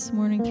hearts, Lord, this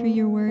morning through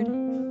your word.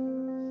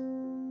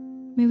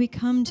 May we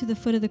come to the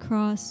foot of the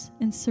cross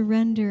and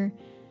surrender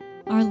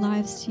our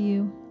lives to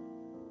you.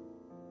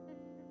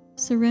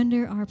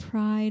 Surrender our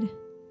pride,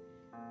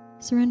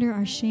 surrender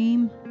our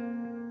shame.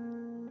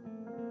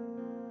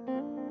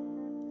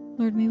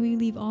 Lord, may we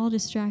leave all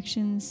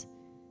distractions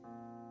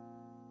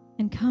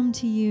and come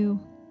to you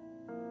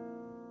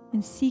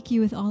and seek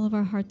you with all of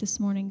our heart this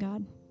morning,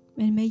 God.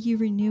 And may you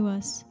renew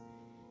us.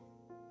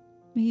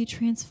 May you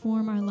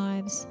transform our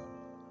lives.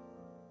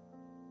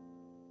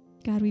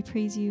 God, we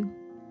praise you.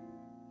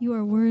 You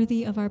are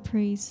worthy of our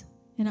praise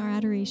and our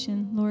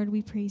adoration. Lord,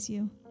 we praise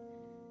you.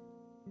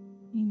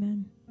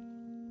 Amen.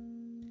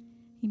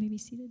 You may be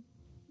seated.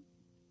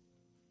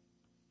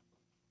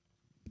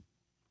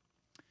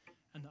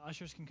 And the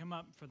ushers can come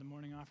up for the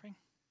morning offering.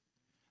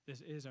 This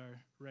is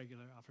our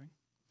regular offering.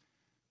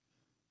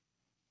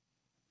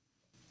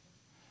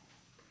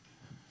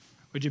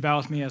 Would you bow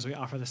with me as we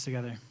offer this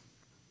together?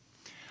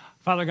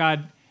 Father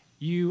God,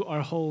 you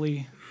are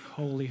holy,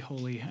 holy,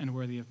 holy, and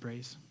worthy of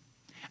praise.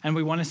 And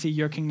we want to see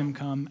your kingdom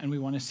come, and we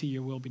want to see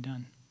your will be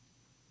done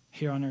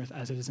here on earth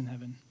as it is in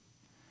heaven.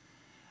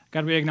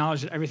 God, we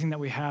acknowledge that everything that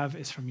we have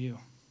is from you.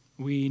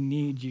 We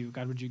need you.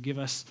 God, would you give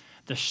us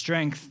the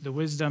strength, the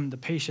wisdom, the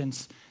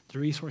patience, the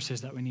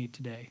resources that we need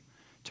today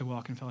to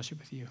walk in fellowship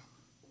with you.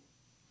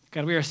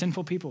 God, we are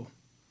sinful people.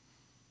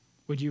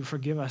 Would you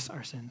forgive us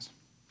our sins?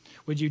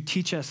 Would you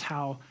teach us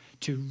how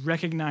to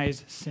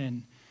recognize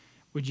sin?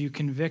 Would you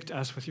convict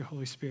us with your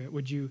Holy Spirit?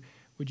 Would you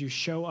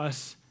show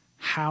us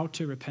how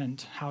to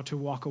repent, how to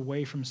walk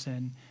away from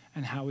sin,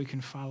 and how we can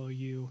follow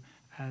you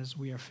as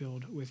we are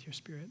filled with your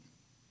Spirit?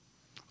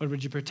 Lord,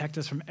 would you protect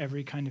us from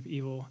every kind of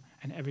evil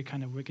and every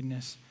kind of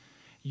wickedness?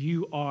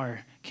 You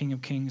are King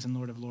of Kings and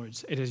Lord of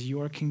Lords. It is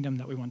your kingdom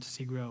that we want to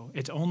see grow.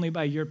 It's only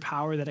by your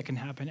power that it can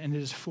happen, and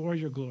it is for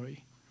your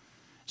glory.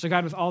 So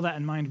God, with all that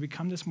in mind, we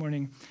come this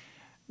morning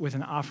with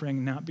an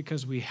offering, not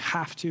because we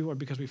have to or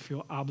because we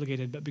feel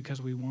obligated, but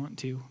because we want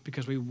to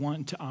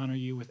honor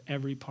you with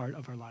every part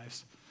of our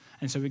lives.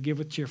 And so we give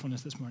with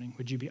cheerfulness this morning.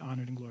 Would you be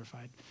honored and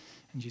glorified?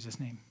 In Jesus'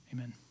 name,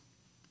 amen.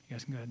 You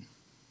guys can go ahead.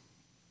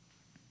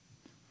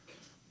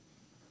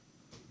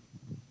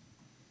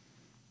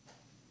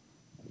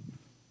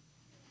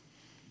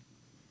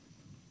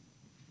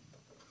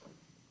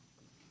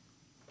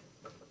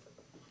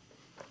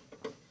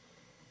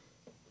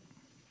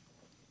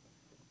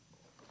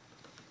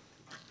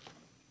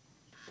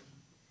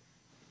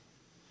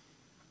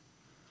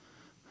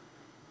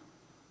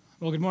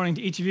 Well, good morning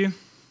to each of you.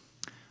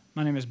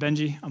 My name is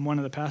Benji. I'm one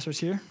of the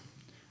pastors here.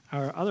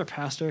 Our other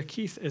pastor,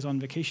 Keith, is on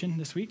vacation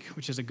this week,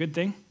 which is a good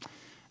thing.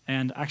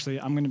 And actually,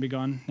 I'm going to be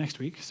gone next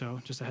week, so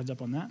just a heads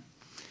up on that.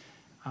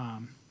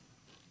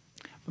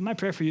 But my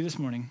prayer for you this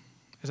morning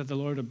is that the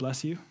Lord would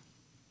bless you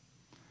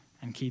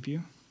and keep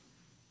you,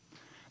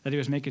 that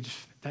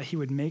he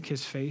would make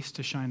his face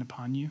to shine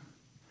upon you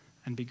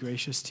and be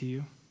gracious to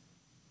you.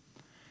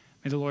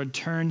 May the Lord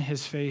turn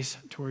his face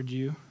toward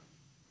you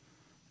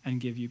and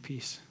give you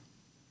peace.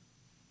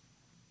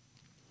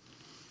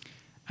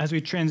 As we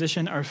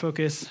transition our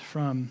focus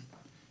from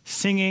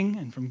singing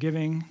and from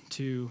giving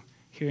to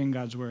hearing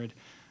God's word,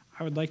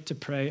 I would like to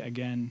pray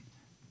again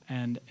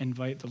and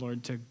invite the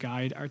Lord to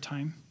guide our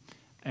time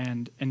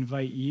and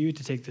invite you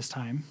to take this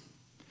time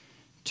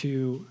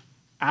to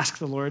ask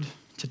the Lord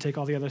to take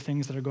all the other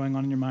things that are going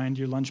on in your mind,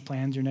 your lunch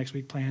plans, your next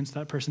week plans,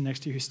 that person next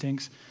to you who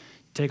stinks,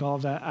 take all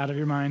of that out of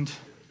your mind,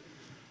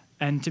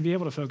 and to be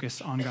able to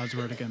focus on God's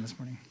word again this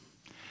morning.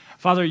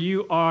 Father,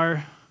 you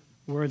are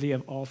worthy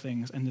of all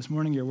things, and this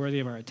morning you're worthy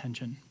of our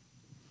attention.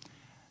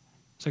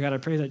 So God, I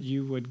pray that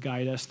you would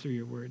guide us through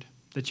your word,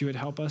 that you would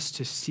help us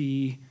to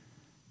see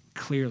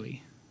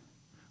clearly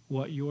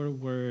what your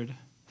word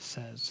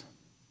says,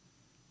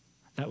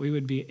 that we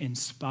would be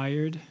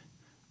inspired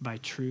by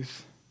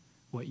truth,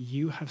 what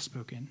you have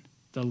spoken,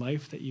 the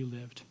life that you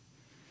lived.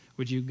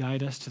 Would you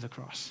guide us to the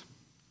cross?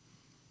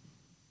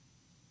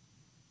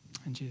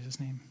 In Jesus'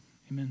 name,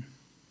 amen.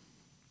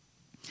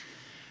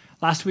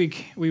 Last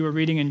week, we were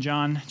reading in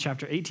John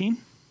chapter 18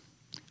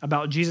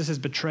 about Jesus'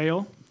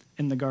 betrayal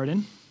in the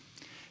garden,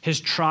 his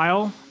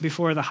trial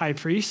before the high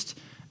priest,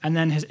 and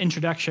then his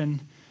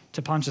introduction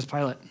to Pontius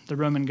Pilate, the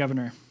Roman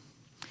governor.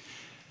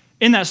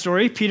 In that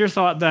story, Peter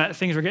thought that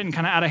things were getting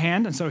kind of out of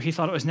hand, and so he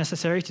thought it was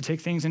necessary to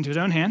take things into his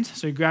own hands.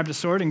 So he grabbed a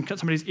sword and cut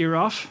somebody's ear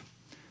off.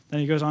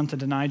 Then he goes on to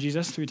deny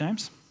Jesus 3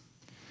 times.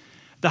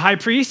 The high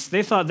priests,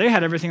 they thought they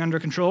had everything under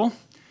control.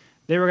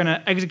 They were going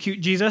to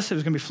execute Jesus. It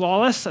was going to be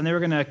flawless, and they were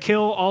going to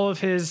kill all of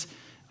his,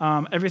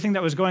 everything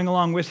that was going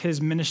along with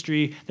his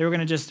ministry. They were going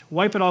to just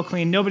wipe it all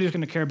clean. Nobody was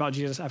going to care about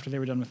Jesus after they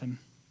were done with him.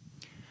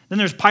 Then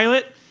there's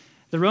Pilate,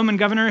 the Roman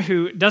governor,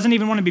 who doesn't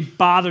even want to be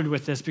bothered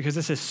with this because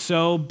this is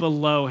so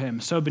below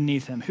him, so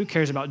beneath him. Who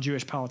cares about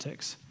Jewish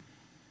politics?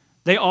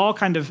 They all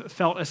kind of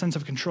felt a sense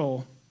of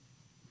control.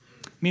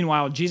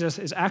 Meanwhile, Jesus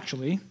is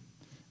actually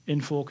in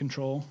full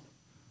control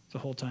the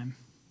whole time.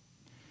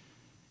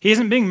 He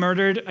isn't being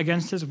murdered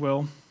against his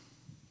will.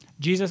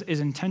 Jesus is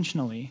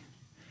intentionally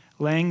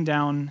laying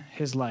down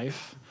his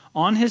life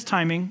on his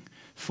timing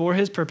for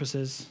his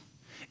purposes,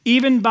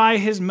 even by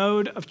his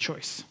mode of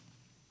choice.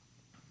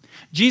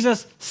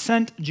 Jesus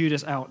sent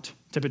Judas out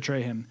to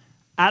betray him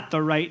at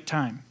the right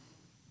time.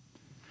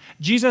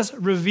 Jesus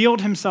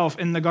revealed himself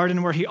in the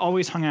garden where he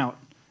always hung out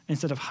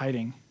instead of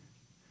hiding.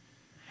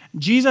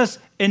 Jesus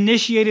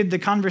initiated the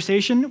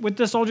conversation with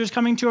the soldiers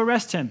coming to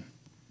arrest him,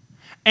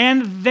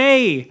 and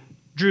they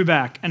drew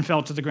back and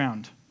fell to the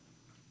ground.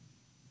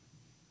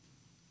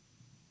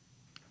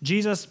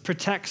 Jesus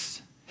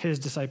protects his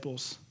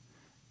disciples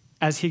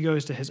as he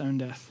goes to his own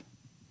death.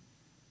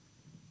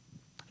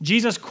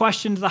 Jesus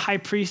questioned the high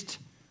priest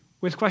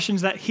with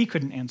questions that he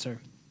couldn't answer.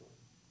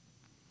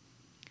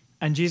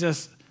 And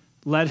Jesus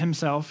led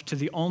himself to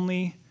the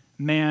only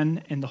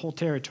man in the whole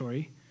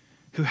territory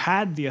who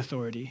had the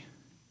authority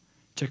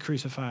to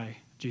crucify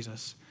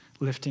Jesus,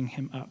 lifting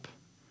him up,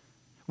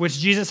 which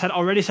Jesus had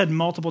already said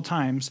multiple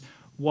times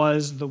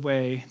was the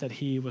way that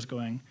he was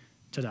going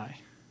to die.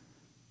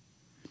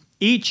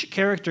 Each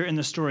character in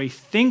the story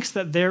thinks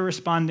that they're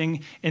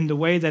responding in the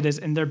way that is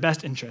in their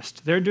best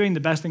interest. They're doing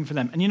the best thing for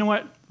them. And you know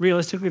what?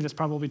 Realistically, that's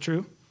probably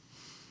true.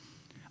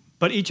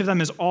 But each of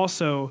them is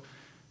also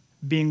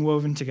being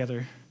woven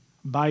together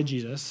by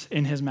Jesus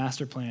in his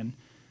master plan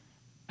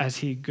as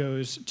he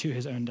goes to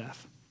his own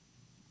death.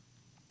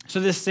 So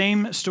this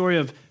same story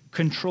of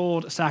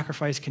controlled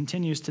sacrifice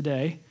continues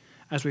today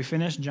as we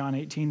finish John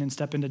 18 and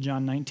step into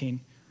John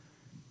 19.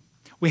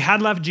 We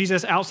had left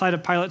Jesus outside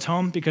of Pilate's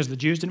home because the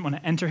Jews didn't want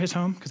to enter his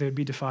home because they would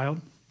be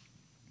defiled.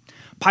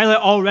 Pilate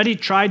already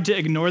tried to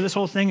ignore this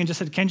whole thing and just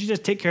said, can't you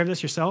just take care of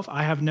this yourself?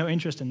 I have no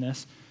interest in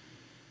this.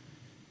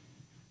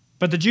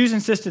 But the Jews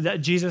insisted that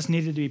Jesus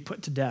needed to be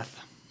put to death.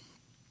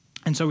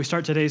 And so we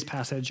start today's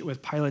passage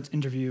with Pilate's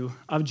interview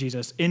of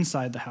Jesus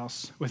inside the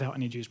house without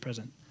any Jews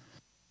present.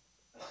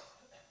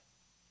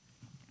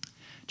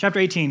 Chapter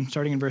 18,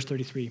 starting in verse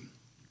 33.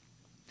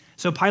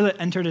 So Pilate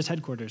entered his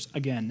headquarters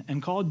again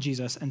and called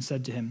Jesus and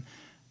said to him,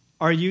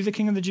 "Are you the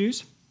king of the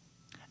Jews?"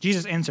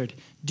 Jesus answered,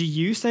 "Do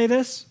you say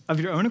this of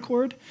your own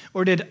accord,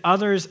 or did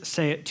others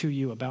say it to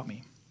you about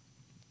me?"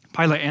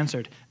 Pilate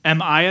answered, "Am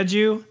I a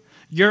Jew?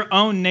 Your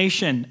own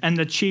nation and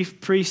the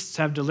chief priests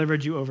have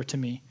delivered you over to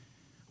me.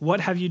 What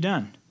have you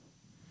done?"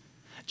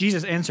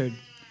 Jesus answered,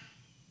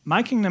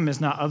 "My kingdom is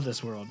not of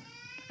this world.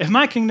 If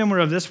my kingdom were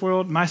of this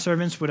world, my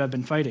servants would have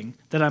been fighting,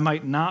 that I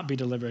might not be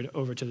delivered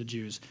over to the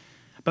Jews.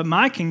 But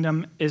my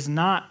kingdom is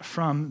not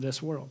from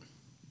this world."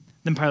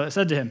 Then Pilate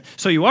said to him,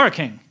 "So you are a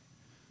king?"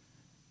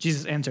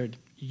 Jesus answered,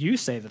 "You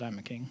say that I'm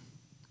a king.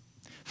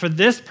 For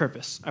this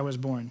purpose I was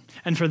born,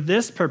 and for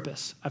this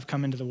purpose I've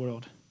come into the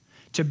world,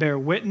 to bear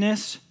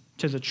witness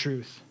to the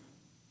truth.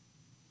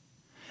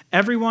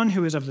 Everyone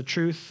who is of the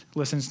truth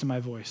listens to my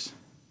voice."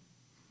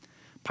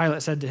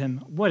 Pilate said to him,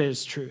 "What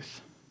is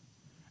truth?"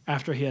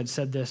 After he had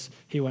said this,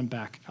 he went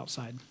back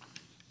outside.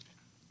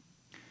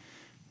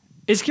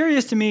 It's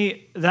curious to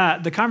me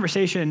that the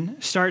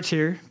conversation starts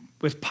here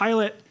with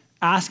Pilate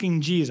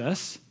asking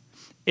Jesus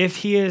if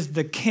he is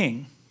the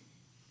king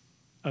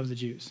of the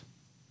Jews.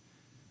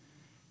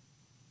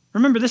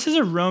 Remember, this is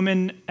a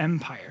Roman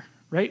empire,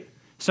 right?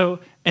 So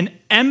an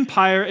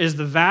empire is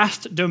the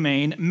vast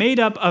domain made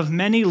up of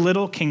many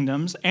little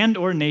kingdoms and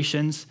or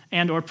nations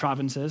and or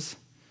provinces.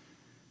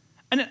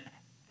 And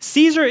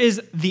Caesar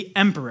is the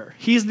emperor.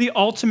 He's the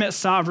ultimate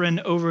sovereign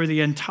over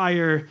the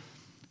entire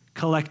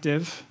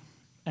collective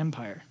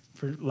empire,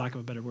 for lack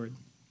of a better word.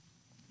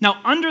 Now,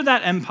 under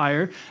that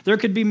empire, there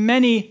could be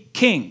many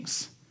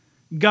kings,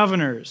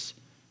 governors.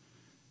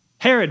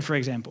 Herod, for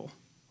example,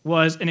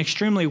 was an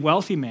extremely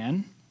wealthy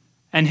man,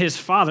 and his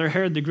father,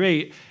 Herod the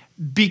Great,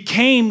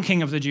 became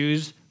king of the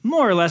Jews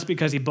more or less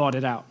because he bought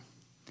it out.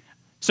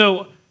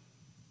 So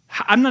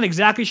I'm not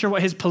exactly sure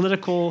what his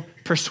political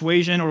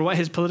persuasion or what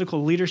his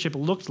political leadership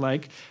looked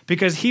like,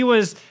 because he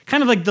was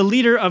kind of like the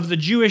leader of the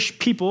Jewish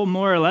people,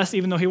 more or less,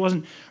 even though he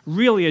wasn't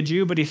really a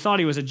Jew, but he thought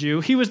he was a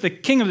Jew. He was the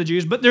king of the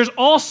Jews, but there's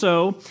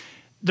also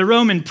the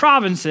Roman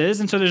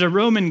provinces, and so there's a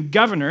Roman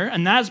governor,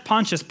 and that's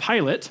Pontius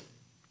Pilate.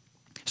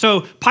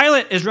 So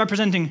Pilate is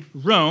representing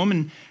Rome,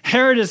 and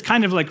Herod is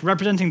kind of like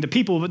representing the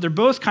people, but they're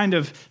both kind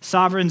of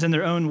sovereigns in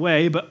their own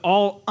way, but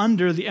all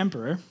under the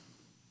emperor.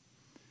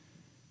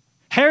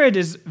 Herod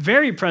is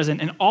very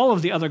present in all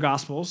of the other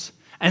Gospels,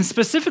 and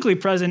specifically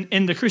present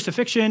in the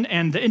crucifixion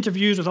and the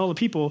interviews with all the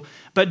people,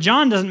 but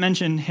John doesn't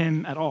mention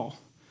him at all.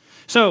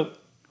 So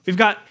we've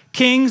got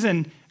kings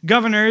and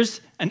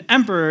governors and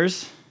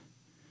emperors,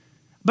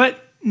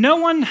 but no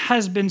one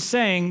has been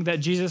saying that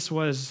Jesus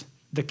was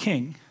the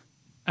king,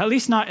 at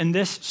least not in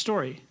this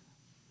story.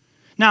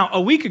 Now,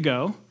 a week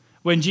ago,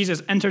 when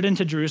Jesus entered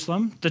into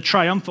Jerusalem, the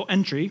triumphal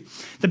entry,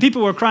 the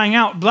people were crying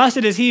out, "Blessed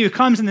is he who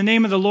comes in the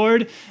name of the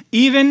Lord,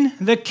 even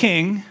the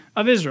King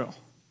of Israel."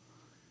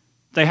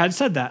 They had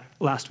said that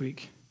last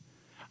week.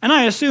 And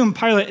I assume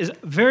Pilate is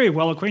very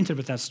well acquainted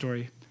with that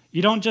story.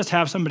 You don't just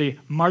have somebody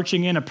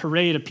marching in a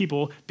parade of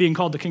people being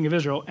called the King of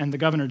Israel and the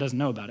governor doesn't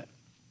know about it.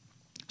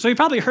 So he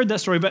probably heard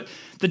that story, but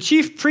the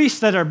chief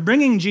priests that are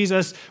bringing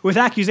Jesus with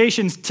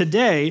accusations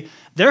today,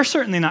 they're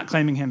certainly not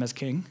claiming him as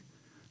king.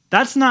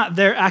 That's not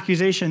their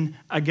accusation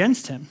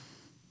against him.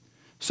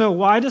 So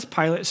why does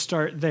Pilate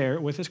start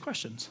there with his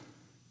questions?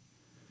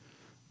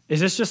 Is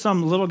this just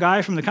some little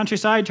guy from the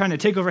countryside trying to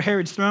take over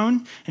Herod's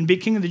throne and be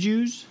king of the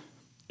Jews?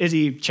 Is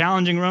he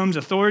challenging Rome's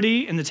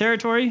authority in the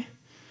territory?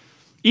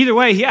 Either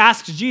way, he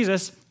asks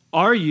Jesus,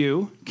 "Are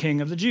you king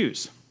of the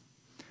Jews?"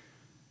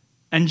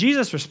 And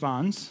Jesus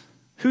responds,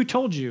 "Who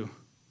told you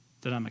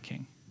that I'm a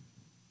king?"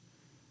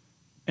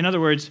 In other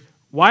words,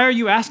 why are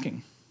you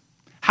asking?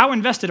 How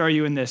invested are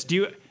you in this?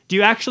 Do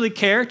you actually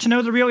care to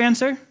know the real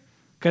answer?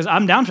 Because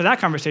I'm down for that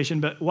conversation,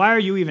 but why are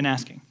you even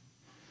asking?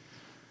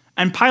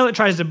 And Pilate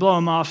tries to blow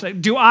him off.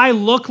 Like, do I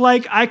look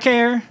like I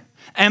care?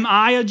 Am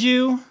I a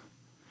Jew?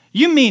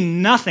 You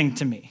mean nothing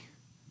to me.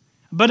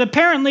 But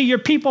apparently your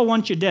people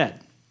want you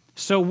dead.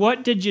 So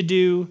what did you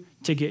do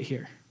to get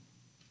here?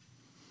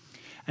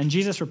 And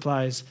Jesus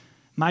replies,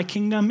 "My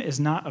kingdom is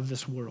not of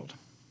this world.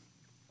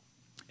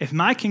 If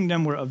my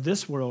kingdom were of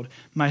this world,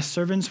 my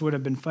servants would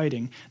have been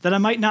fighting, that I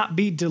might not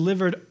be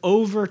delivered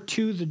over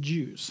to the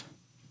Jews.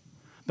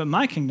 But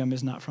my kingdom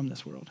is not from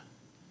this world."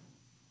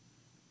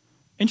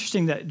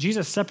 Interesting that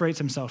Jesus separates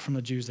himself from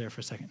the Jews there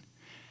for a second.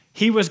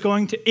 He was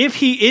going to, if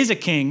he is a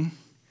king,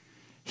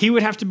 he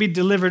would have to be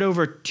delivered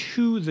over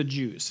to the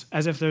Jews,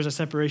 as if there's a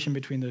separation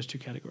between those two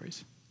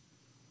categories.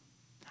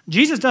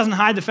 Jesus doesn't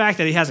hide the fact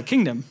that he has a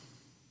kingdom,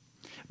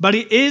 but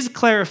he is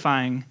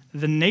clarifying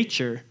the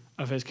nature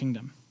of his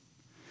kingdom.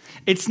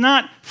 It's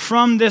not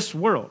from this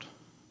world.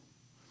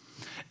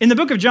 In the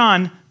book of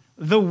John,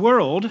 the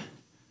world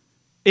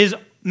is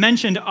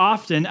mentioned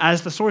often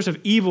as the source of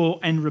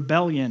evil and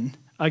rebellion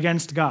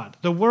against God.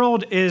 The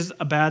world is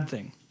a bad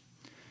thing.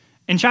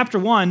 In chapter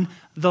 1,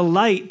 the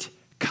light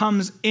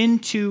comes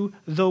into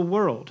the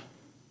world.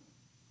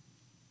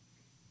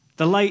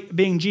 The light,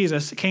 being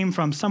Jesus, came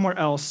from somewhere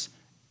else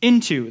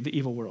into the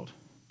evil world.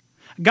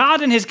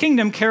 God and his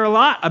kingdom care a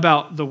lot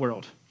about the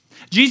world.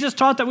 Jesus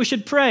taught that we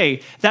should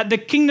pray that the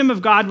kingdom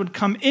of God would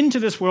come into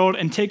this world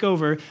and take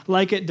over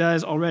like it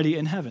does already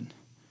in heaven,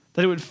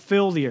 that it would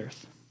fill the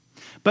earth.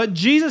 But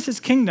Jesus'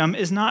 kingdom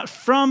is not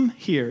from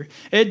here.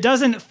 It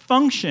doesn't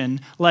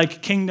function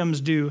like kingdoms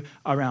do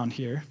around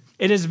here.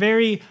 It is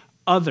very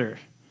other.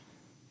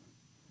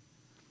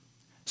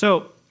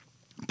 So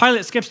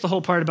Pilate skips the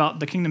whole part about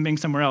the kingdom being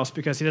somewhere else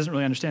because he doesn't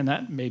really understand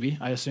that, maybe,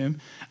 I assume.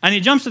 And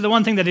he jumps to the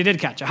one thing that he did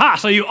catch. Aha,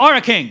 so you are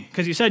a king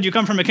because you said you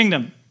come from a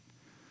kingdom.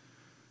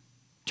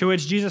 To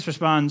which Jesus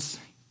responds,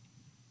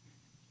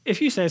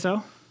 "If you say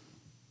so,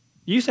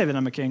 you say that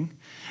I'm a king.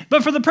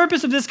 But for the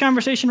purpose of this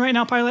conversation right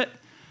now, Pilate,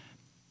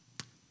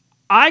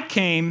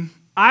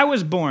 I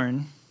was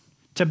born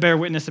to bear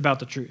witness about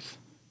the truth.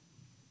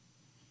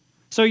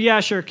 So yeah,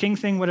 sure, king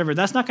thing, whatever.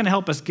 That's not going to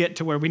help us get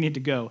to where we need to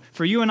go.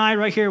 For you and I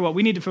right here, what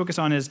we need to focus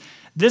on is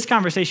this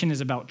conversation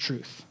is about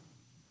truth.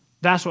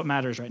 That's what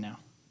matters right now."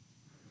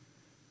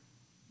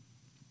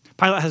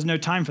 Pilate has no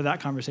time for that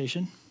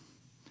conversation.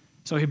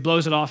 So he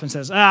blows it off and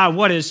says,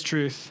 "What is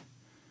truth?"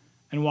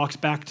 and walks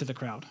back to the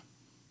crowd.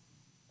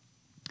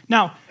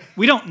 Now,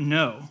 we don't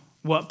know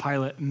what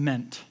Pilate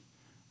meant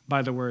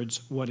by the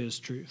words, "What is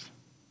truth?"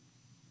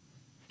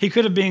 He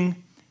could have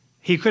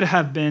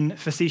been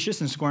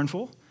facetious and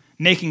scornful,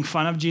 making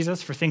fun of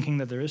Jesus for thinking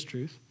that there is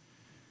truth.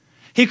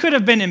 He could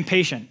have been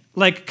impatient.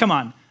 Like, come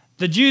on,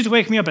 The Jews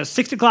wake me up at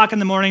 6 o'clock in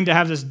the morning to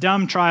have this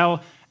dumb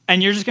trial,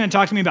 and you're just going to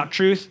talk to me about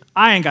truth?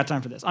 I ain't got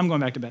time for this. I'm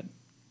going back to bed.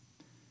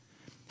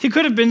 He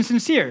could have been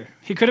sincere.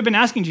 He could have been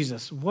asking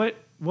Jesus, what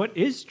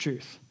is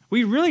truth?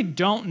 We really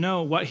don't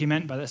know what he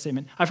meant by that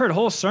statement. I've heard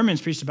whole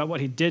sermons preached about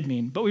what he did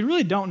mean, but we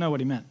really don't know what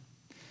he meant.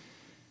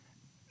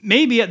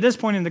 Maybe at this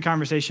point in the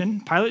conversation,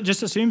 Pilate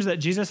just assumes that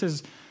Jesus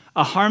is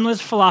a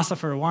harmless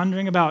philosopher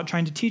wandering about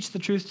trying to teach the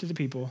truth to the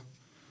people.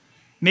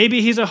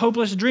 Maybe he's a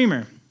hopeless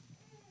dreamer.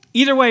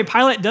 Either way,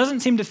 Pilate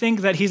doesn't seem to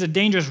think that he's a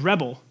dangerous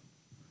rebel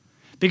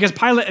because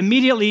Pilate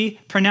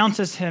immediately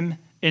pronounces him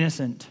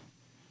innocent.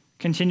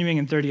 Continuing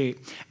in 38.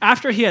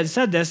 After he had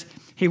said this,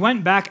 he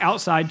went back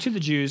outside to the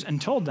Jews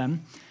and told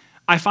them,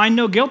 I find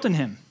no guilt in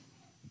him.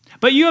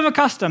 But you have a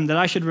custom that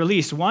I should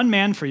release one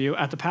man for you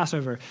at the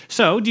Passover.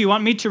 So, do you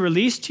want me to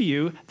release to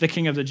you the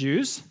king of the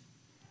Jews?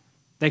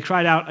 They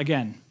cried out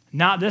again,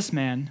 not this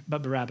man,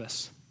 but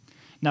Barabbas.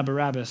 Now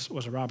Barabbas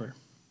was a robber.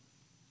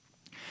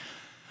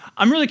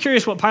 I'm really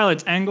curious what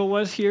Pilate's angle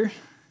was here.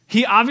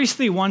 He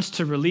obviously wants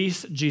to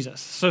release Jesus.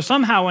 So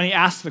somehow when he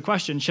asked the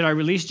question, should I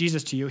release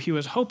Jesus to you, he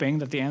was hoping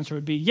that the answer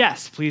would be,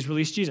 yes, please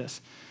release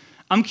Jesus.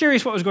 I'm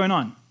curious what was going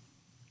on.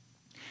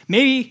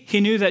 Maybe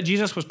he knew that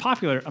Jesus was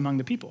popular among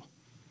the people.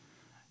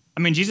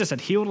 I mean, Jesus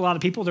had healed a lot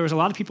of people. There was a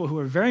lot of people who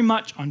were very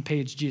much on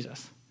page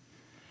Jesus.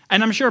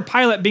 And I'm sure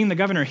Pilate, being the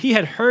governor, he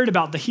had heard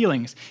about the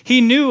healings. He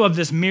knew of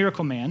this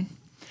miracle man.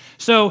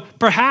 So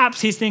perhaps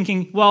he's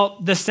thinking, well,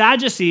 the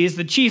Sadducees,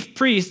 the chief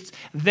priests,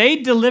 they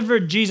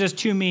delivered Jesus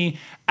to me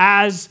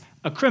as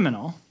a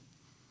criminal.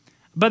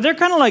 But they're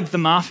kind of like the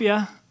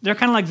mafia. They're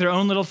kind of like their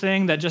own little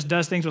thing that just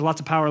does things with lots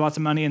of power, lots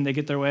of money, and they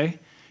get their way.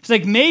 It's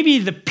like maybe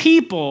the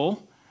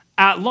people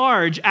at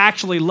large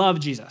actually love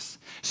Jesus.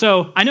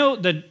 So I know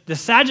that the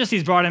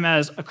Sadducees brought him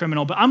as a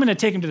criminal, but I'm going to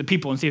take him to the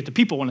people and see if the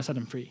people want to set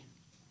him free.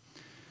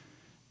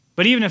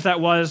 But even if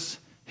that was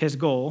his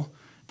goal,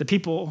 the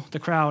people, the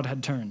crowd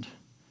had turned.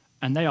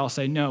 And they all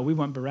say, no, we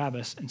want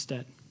Barabbas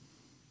instead.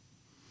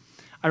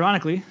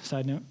 Ironically,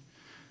 side note,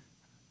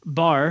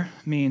 Bar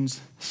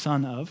means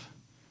son of,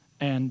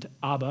 and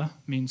Abba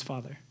means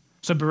father.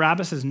 So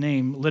Barabbas'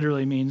 name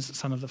literally means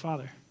son of the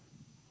Father.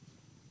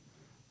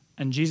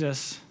 And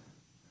Jesus,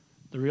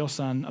 the real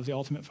son of the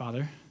ultimate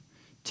Father,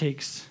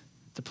 takes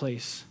the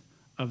place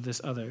of this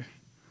other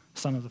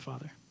son of the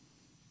Father.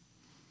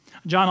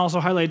 John also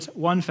highlights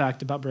one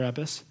fact about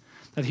Barabbas,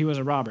 that he was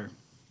a robber.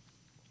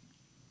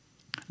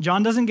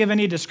 John doesn't give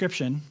any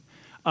description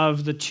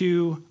of the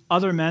two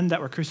other men that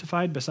were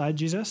crucified beside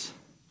Jesus,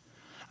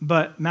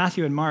 but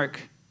Matthew and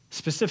Mark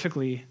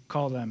specifically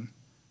call them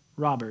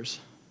robbers,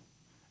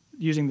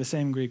 using the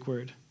same Greek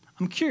word.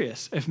 I'm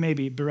curious if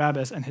maybe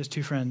Barabbas and his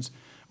two friends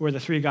were the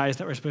three guys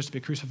that were supposed to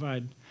be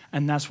crucified,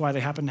 and that's why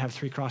they happened to have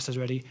 3 crosses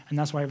ready, and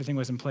that's why everything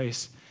was in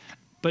place.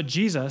 But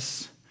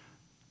Jesus,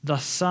 the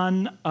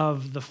Son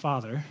of the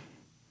Father,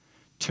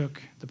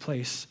 took the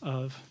place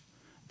of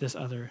this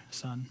other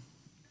son.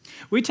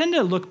 We tend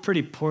to look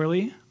pretty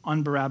poorly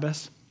on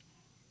Barabbas,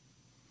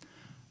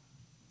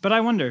 but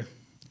I wonder,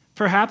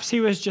 perhaps he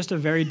was just a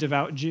very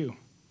devout Jew.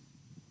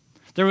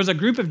 There was a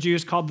group of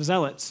Jews called the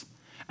Zealots,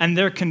 and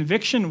their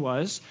conviction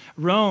was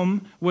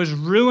Rome was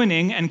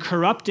ruining and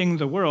corrupting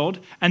the world,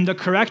 and the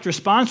correct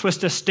response was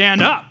to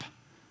stand up.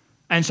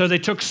 And so they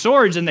took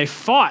swords and they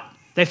fought.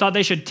 They thought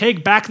they should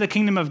take back the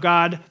kingdom of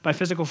God by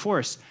physical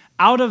force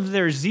out of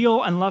their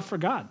zeal and love for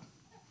God.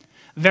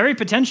 Very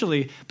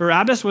potentially,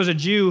 Barabbas was a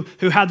Jew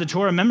who had the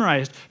Torah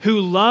memorized,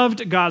 who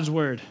loved God's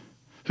word,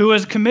 who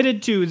was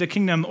committed to the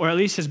kingdom, or at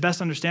least his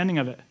best understanding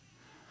of it.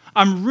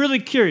 I'm really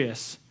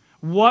curious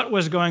what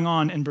was going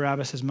on in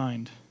Barabbas'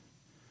 mind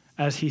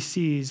as he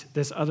sees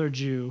this other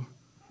Jew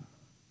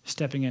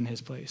stepping in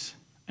his place,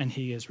 and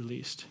he is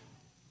released.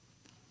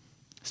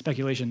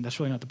 Speculation, that's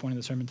really not the point of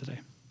the sermon today.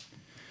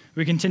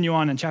 We continue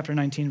on in chapter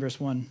 19, verse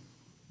 1.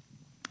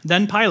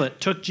 Then Pilate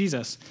took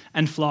Jesus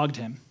and flogged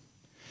him.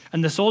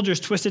 And the soldiers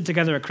twisted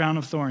together a crown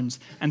of thorns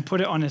and put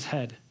it on his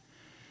head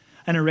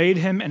and arrayed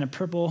him in a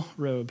purple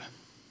robe.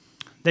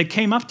 They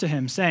came up to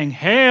him, saying,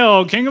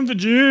 "Hail, King of the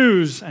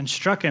Jews!" and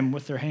struck him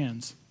with their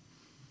hands.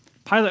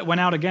 Pilate went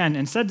out again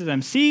and said to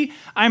them, "See,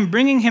 I am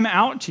bringing him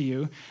out to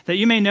you, that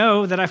you may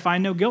know that I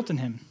find no guilt in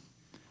him."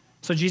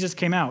 So Jesus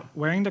came out,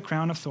 wearing the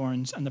crown of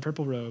thorns and the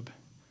purple robe.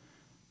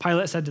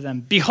 Pilate said to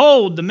them,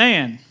 "Behold the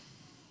man."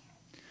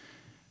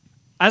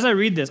 As I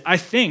read this, I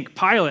think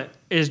Pilate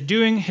is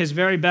doing his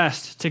very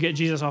best to get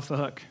Jesus off the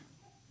hook.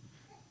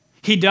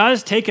 He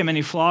does take him and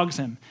he flogs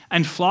him.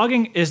 And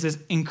flogging is this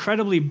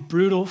incredibly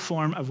brutal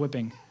form of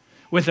whipping,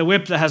 with a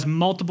whip that has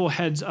multiple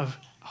heads of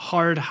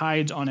hard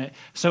hides on it.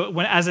 So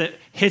as it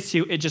hits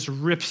you, it just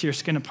rips your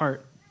skin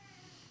apart.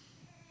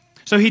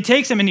 So he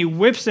takes him and he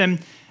whips him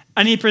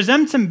and he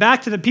presents him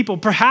back to the people,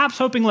 perhaps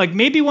hoping like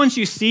maybe once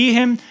you see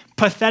him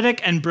pathetic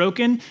and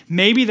broken,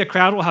 maybe the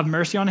crowd will have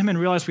mercy on him and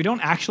realize we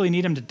don't actually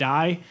need him to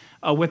die.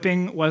 A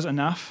whipping was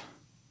enough.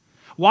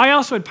 Why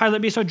else would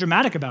Pilate be so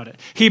dramatic about it?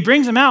 He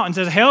brings him out and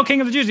says, "Hail, King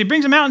of the Jews." He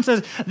brings him out and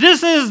says,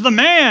 "This is the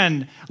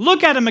man.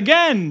 Look at him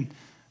again."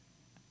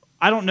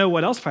 I don't know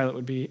what else Pilate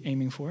would be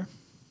aiming for.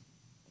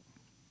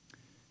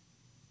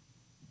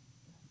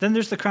 Then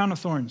there's the crown of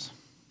thorns.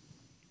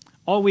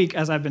 All week,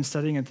 as I've been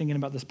studying and thinking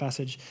about this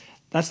passage,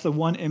 that's the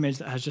one image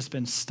that has just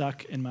been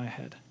stuck in my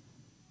head.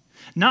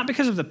 Not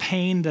because of the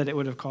pain that it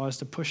would have caused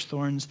to push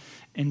thorns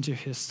into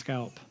his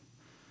scalp,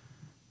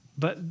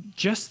 but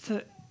just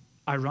the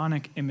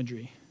ironic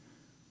imagery.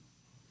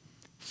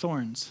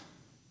 Thorns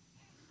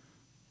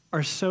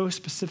are so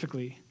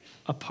specifically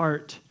a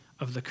part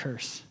of the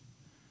curse,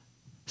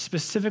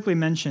 specifically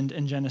mentioned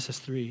in Genesis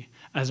 3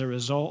 as a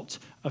result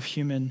of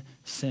human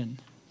sin.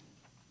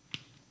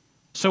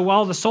 So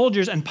while the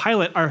soldiers and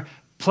Pilate are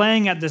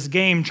playing at this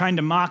game, trying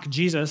to mock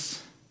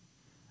Jesus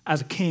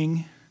as a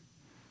king,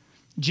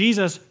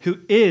 Jesus, who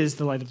is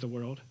the light of the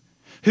world,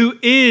 who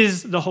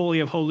is the Holy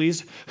of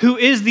Holies, who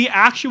is the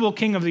actual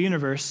king of the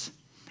universe,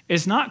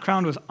 is not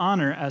crowned with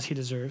honor as he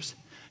deserves.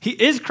 He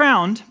is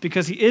crowned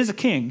because he is a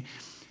king,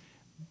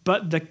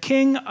 but the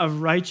king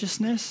of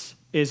righteousness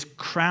is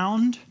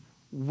crowned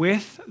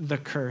with the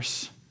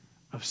curse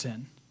of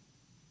sin.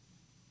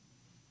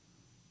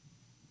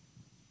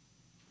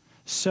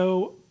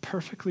 So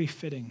perfectly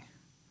fitting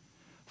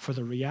for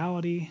the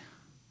reality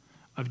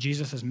of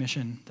Jesus'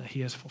 mission that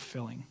he is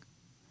fulfilling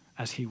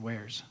as he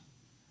wears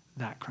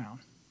that crown.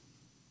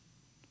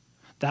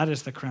 That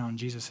is the crown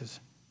Jesus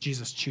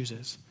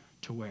chooses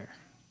to wear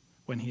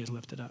when he is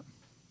lifted up.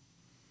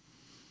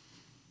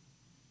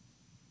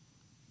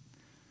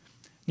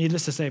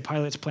 Needless to say,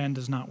 Pilate's plan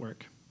does not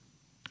work,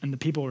 and the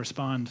people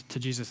respond to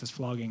Jesus'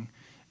 flogging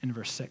in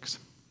verse 6.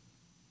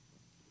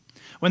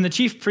 When the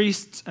chief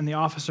priests and the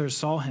officers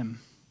saw him,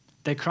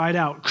 they cried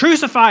out,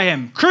 "Crucify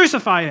him!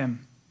 Crucify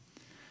him!"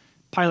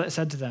 Pilate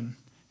said to them,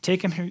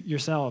 "Take him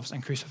yourselves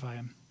and crucify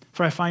him,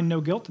 for I find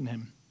no guilt in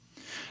him."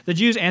 The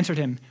Jews answered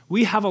him,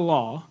 "We have a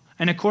law,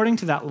 and according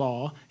to that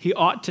law, he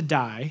ought to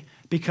die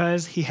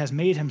because he has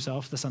made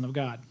himself the Son of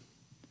God."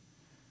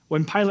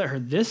 When Pilate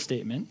heard this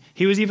statement,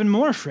 he was even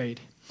more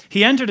afraid.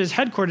 He entered his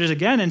headquarters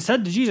again and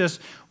said to Jesus,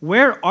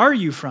 "Where are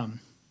you from?"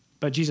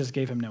 But Jesus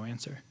gave him no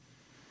answer.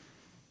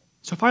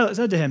 So Pilate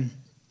said to him,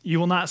 "You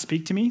will not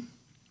speak to me?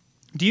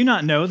 Do you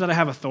not know that I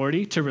have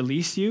authority to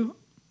release you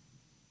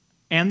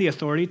and the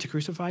authority to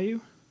crucify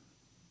you?"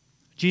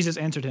 Jesus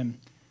answered him,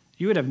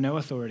 "You would have no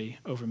authority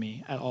over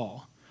me at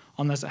all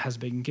unless it has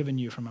been given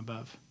you from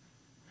above.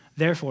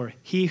 Therefore,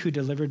 he who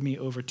delivered me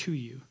over to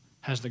you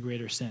has the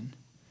greater sin."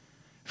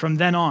 From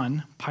then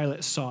on,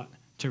 Pilate sought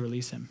to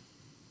release him.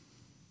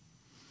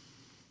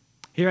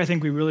 Here I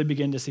think we really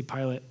begin to see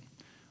Pilate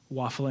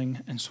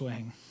waffling and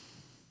swaying.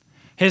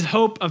 His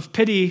hope of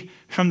pity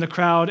from the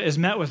crowd is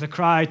met with a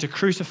cry to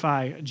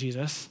crucify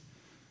Jesus.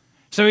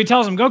 So he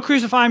tells them, "Go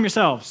crucify him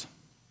yourselves."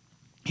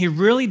 He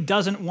really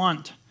doesn't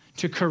want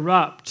to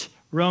corrupt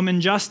Roman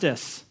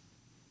justice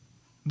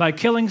by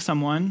killing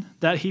someone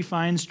that he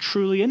finds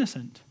truly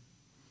innocent.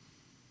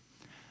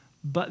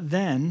 But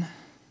then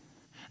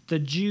the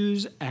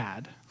Jews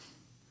add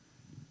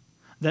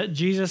that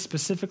Jesus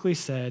specifically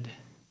said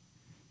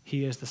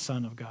he is the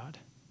Son of God.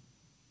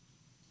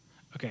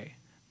 Okay,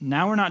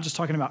 now we're not just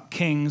talking about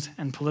kings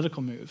and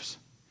political moves.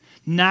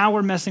 Now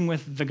we're messing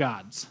with the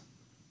gods.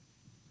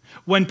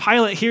 When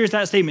Pilate hears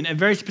that statement, it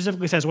very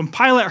specifically says, when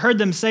Pilate heard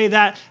them say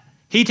that,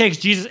 he takes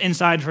Jesus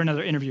inside for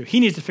another interview. He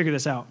needs to figure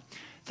this out.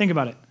 Think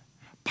about it.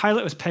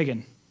 Pilate was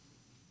pagan.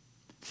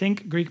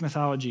 Think Greek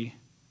mythology,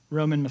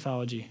 Roman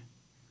mythology.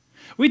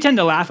 We tend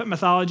to laugh at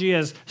mythology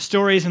as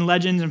stories and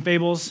legends and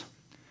fables,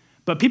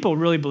 but people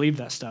really believe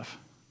that stuff.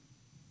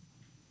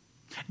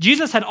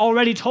 Jesus had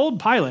already told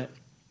Pilate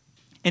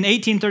in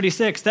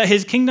 1836 that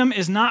his kingdom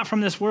is not from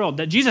this world,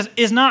 that Jesus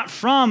is not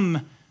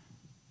from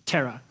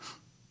Terra.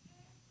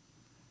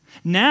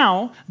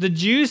 Now, the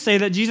Jews say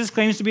that Jesus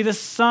claims to be the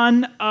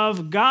Son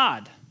of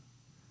God.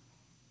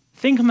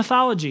 Think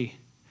mythology.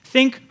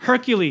 Think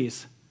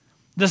Hercules,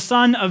 the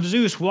son of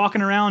Zeus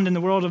walking around in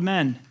the world of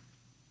men.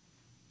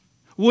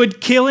 Would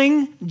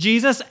killing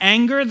Jesus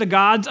anger the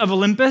gods of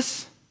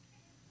Olympus?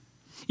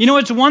 You know,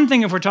 it's one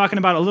thing if we're talking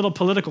about a little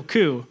political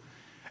coup.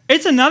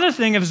 It's another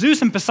thing if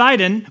Zeus and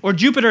Poseidon or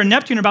Jupiter and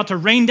Neptune are about to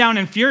rain down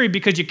in fury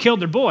because you killed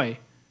their boy.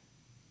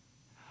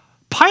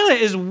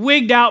 Pilate is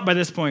wigged out by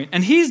this point,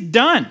 and he's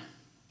done.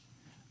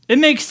 It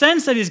makes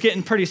sense that he's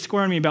getting pretty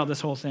squirmy about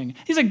this whole thing.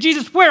 He's like,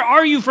 "Jesus, where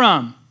are you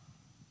from?"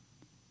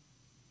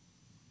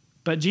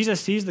 But Jesus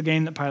sees the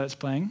game that Pilate's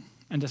playing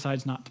and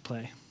decides not to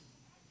play.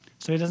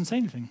 So he doesn't say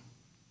anything.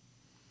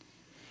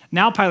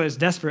 Now Pilate's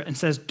desperate and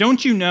says,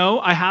 "Don't you know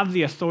I have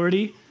the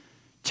authority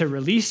to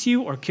release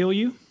you or kill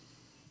you?"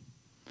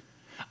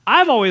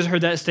 I've always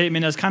heard that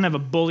statement as kind of a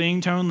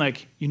bullying tone,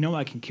 like, "You know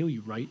I can kill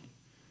you, right?"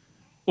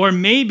 Or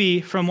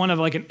maybe from one of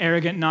like an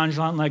arrogant,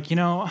 nonchalant, like, "You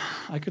know,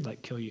 I could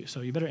like kill you,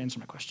 so you better answer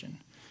my question."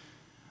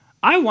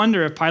 I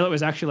wonder if Pilate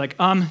was actually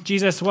like,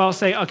 Jesus, well,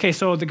 say, okay,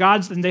 so the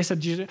gods, and they said,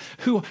 "Jesus,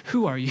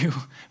 who are you?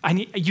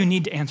 You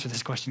need to answer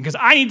this question, because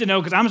I need to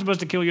know, because I'm supposed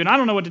to kill you, and I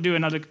don't know what to do,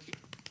 and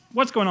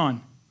what's going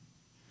on?"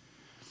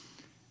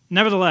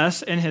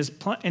 Nevertheless, in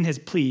his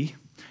plea,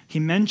 he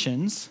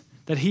mentions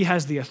that he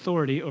has the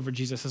authority over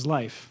Jesus'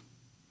 life.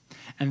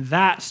 And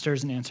that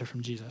stirs an answer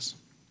from Jesus.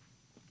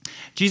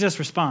 Jesus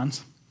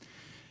responds,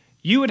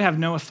 You would have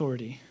no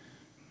authority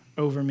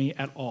over me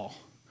at all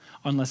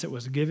unless it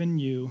was given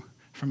you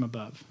from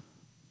above.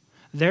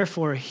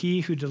 Therefore,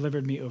 he who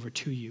delivered me over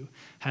to you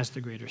has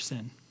the greater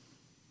sin.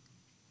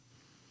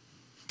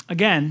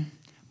 Again,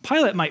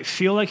 Pilate might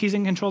feel like he's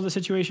in control of the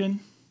situation,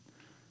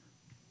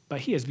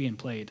 but he is being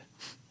played.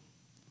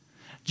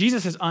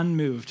 Jesus is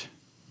unmoved.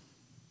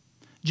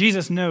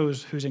 Jesus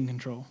knows who's in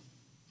control.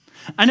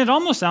 And it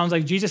almost sounds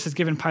like Jesus has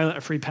given Pilate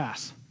a free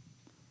pass.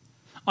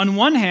 On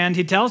one hand,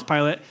 he tells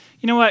Pilate,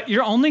 you know what,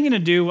 you're only going to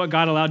do what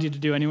God allowed you to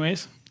do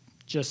anyways,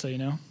 just so you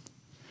know.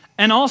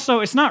 And also,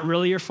 it's not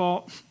really your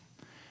fault.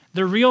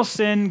 The real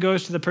sin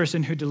goes to the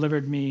person who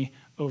delivered me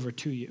over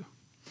to you.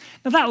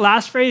 Now, that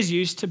last phrase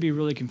used to be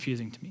really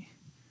confusing to me.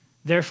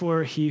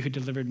 Therefore, he who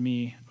delivered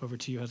me over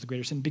to you has the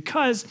greater sin.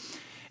 Because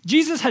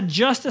Jesus had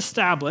just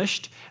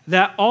established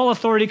that all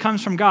authority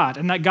comes from God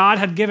and that God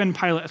had given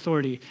Pilate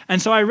authority.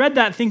 And so I read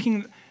that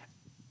thinking,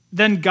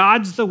 then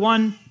God's the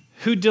one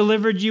who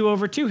delivered you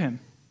over to him.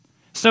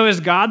 So is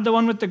God the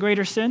one with the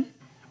greater sin?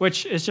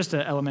 Which is just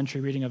an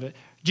elementary reading of it.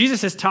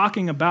 Jesus is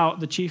talking about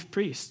the chief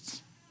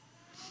priests.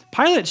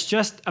 Pilate's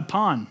just a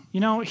pawn.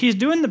 He's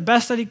doing the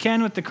best that he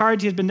can with the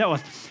cards he's been dealt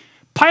with.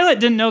 Pilate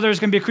didn't know there was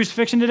going to be a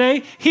crucifixion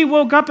today. He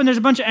woke up and there's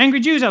a bunch of angry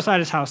Jews outside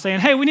his house saying,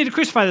 hey, we need to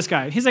crucify this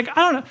guy. He's like, I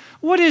don't know.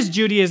 What is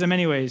Judaism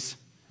anyways?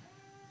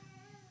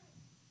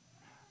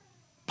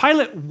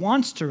 Pilate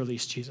wants to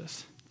release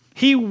Jesus.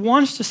 He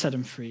wants to set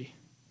him free.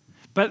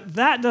 But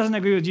that doesn't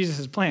agree with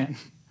Jesus' plan.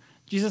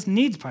 Jesus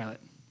needs Pilate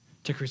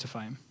to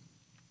crucify him.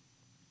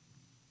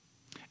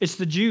 It's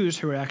the Jews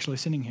who are actually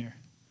sinning here.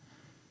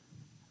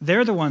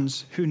 They're the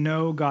ones who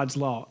know God's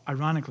law.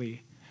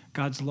 Ironically,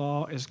 God's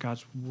law is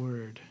God's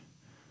word.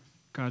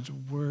 God's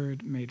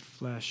word made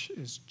flesh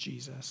is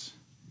Jesus.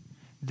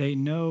 They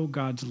know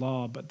God's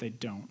law, but they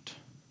don't.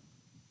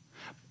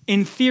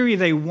 In theory,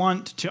 they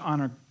want to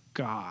honor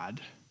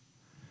God,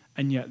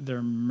 and yet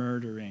they're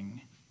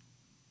murdering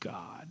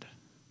God,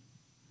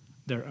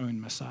 their own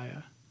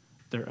Messiah,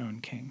 their own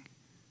king.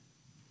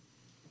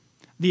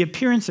 The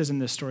appearances in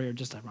this story are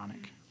just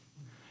ironic.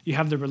 You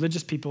have the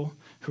religious people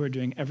who are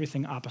doing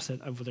everything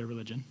opposite of their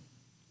religion.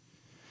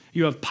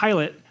 You have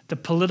Pilate, the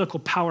political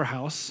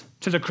powerhouse.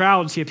 To the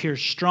crowds, he appears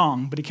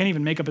strong, but he can't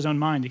even make up his own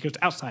mind. He goes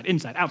outside,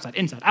 inside, outside,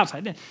 inside,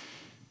 outside.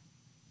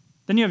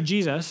 Then you have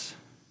Jesus,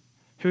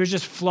 who is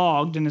just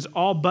flogged and is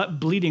all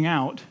but bleeding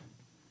out.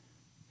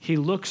 He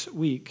looks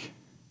weak,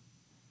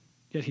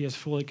 yet he is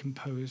fully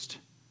composed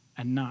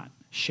and not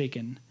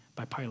shaken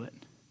by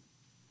Pilate.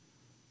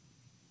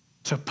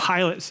 So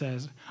Pilate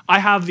says, I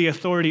have the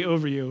authority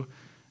over you.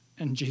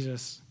 And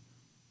Jesus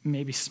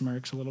maybe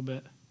smirks a little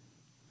bit.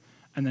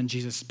 And then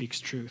Jesus speaks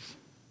truth.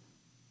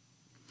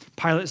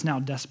 Pilate's now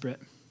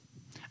desperate.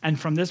 And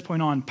from this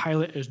point on,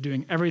 Pilate is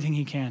doing everything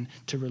he can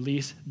to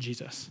release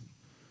Jesus.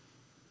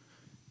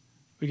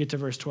 We get to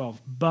verse 12.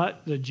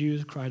 But the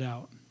Jews cried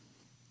out,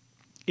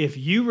 if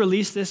you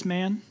release this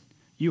man,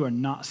 you are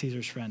not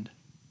Caesar's friend.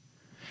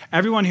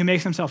 Everyone who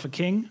makes himself a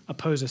king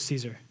opposes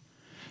Caesar.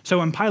 So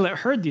when Pilate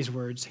heard these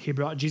words, he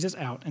brought Jesus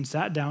out and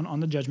sat down on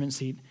the judgment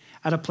seat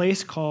at a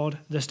place called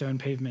the Stone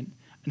Pavement,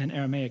 and in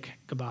Aramaic,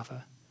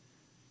 Gabbatha.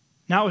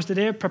 Now it was the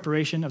day of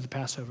preparation of the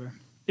Passover.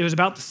 It was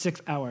about the 6th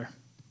hour.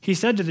 He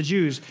said to the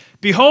Jews,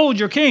 behold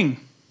your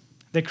king.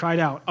 They cried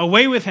out,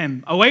 away with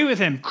him,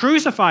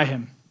 crucify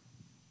him.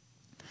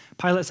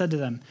 Pilate said to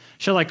them,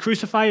 shall I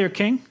crucify your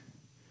king?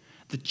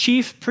 The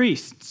chief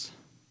priests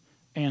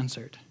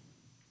answered,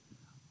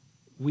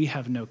 we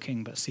have no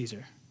king but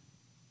Caesar.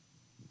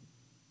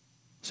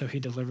 So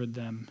he delivered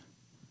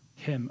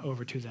him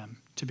over to them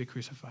to be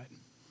crucified.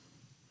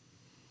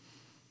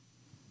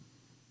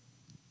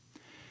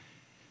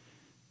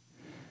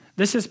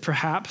 This is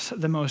perhaps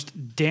the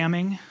most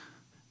damning,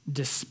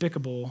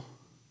 despicable,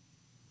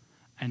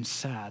 and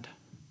sad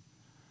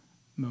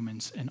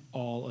moments in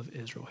all of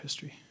Israel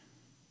history.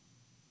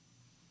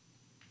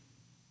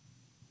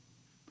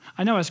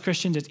 I know as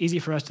Christians, it's easy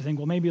for us to think,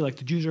 well, maybe like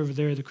the Jews are over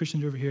there, the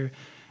Christians are over here.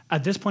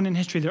 At this point in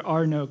history, there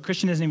are no,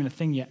 Christian isn't even a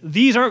thing yet.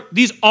 These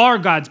are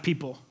God's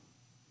people.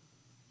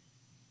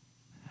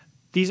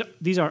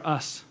 These are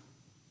us.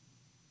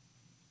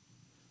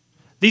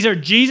 These are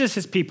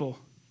Jesus' people.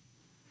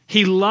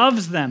 He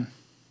loves them.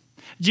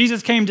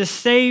 Jesus came to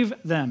save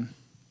them.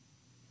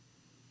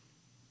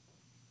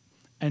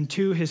 And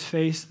to his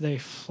face, they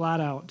flat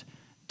out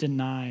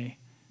deny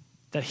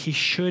that he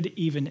should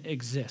even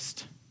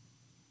exist.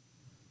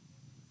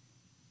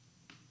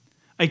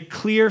 A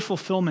clear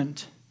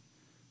fulfillment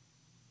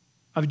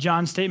of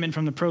John's statement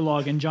from the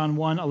prologue in John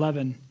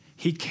 1:11.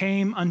 He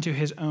came unto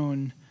his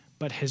own,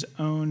 but his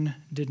own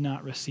did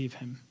not receive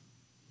him.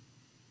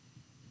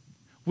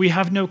 We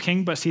have no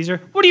king but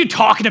Caesar. What are you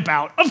talking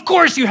about? Of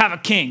course you have a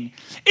king.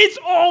 It's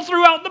all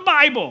throughout the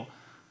Bible.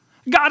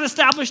 God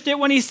established it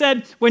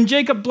when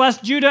Jacob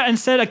blessed Judah and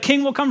said, a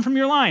king will come from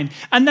your line.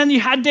 And then you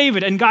had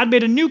David, and God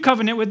made a new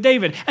covenant with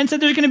David and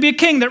said there's going to be a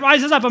king that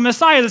rises up, a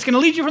Messiah that's going to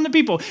lead you from the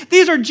people.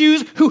 These are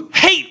Jews who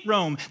hate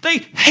Rome. They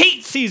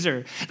hate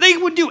Caesar. They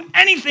would do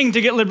anything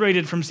to get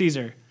liberated from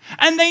Caesar.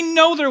 And they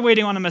know they're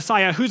waiting on a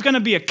Messiah who's going to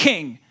be a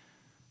king.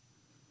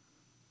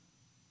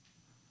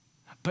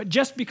 But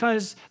just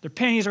because their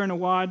panties are in a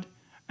wad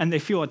and they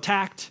feel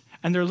attacked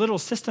and their little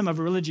system of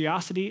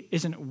religiosity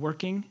isn't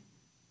working,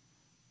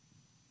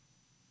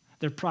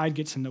 their pride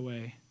gets in the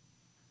way.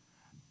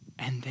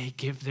 And they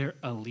give their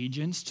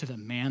allegiance to the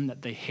man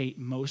that they hate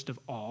most of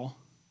all.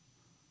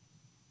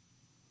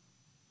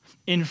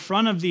 In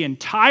front of the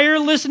entire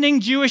listening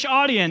Jewish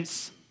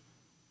audience,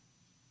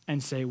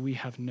 and say, we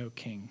have no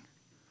king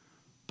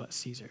but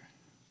Caesar.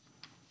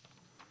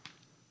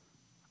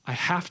 I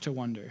have to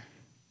wonder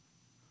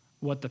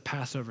what the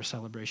Passover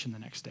celebration the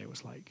next day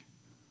was like.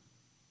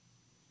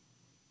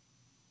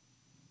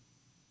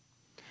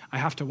 I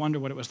have to wonder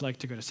what it was like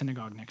to go to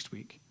synagogue next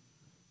week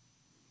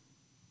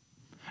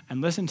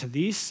and listen to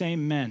these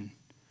same men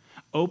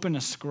open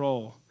a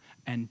scroll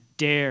and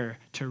dare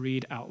to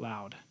read out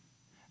loud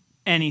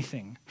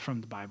anything from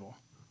the Bible,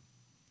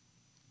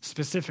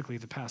 specifically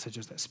the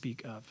passages that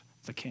speak of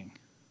the king.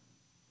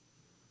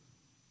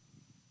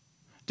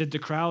 Did the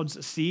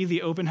crowds see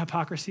the open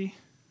hypocrisy?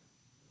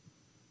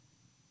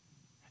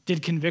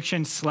 Did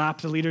conviction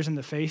slap the leaders in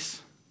the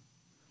face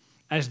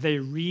as they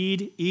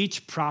read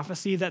each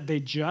prophecy that they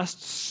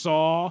just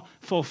saw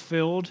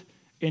fulfilled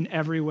in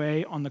every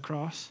way on the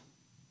cross?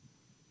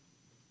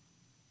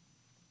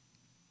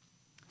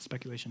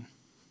 Speculation.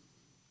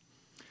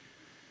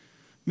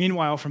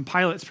 Meanwhile, from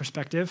Pilate's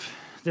perspective,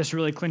 this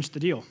really clinched the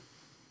deal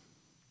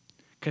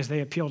because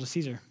they appealed to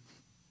Caesar.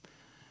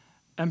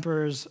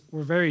 Emperors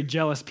were very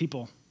jealous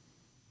people.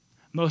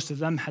 Most of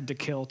them had to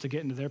kill to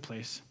get into their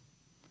place.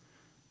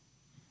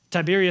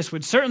 Tiberius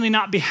would certainly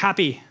not be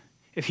happy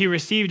if he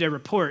received a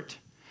report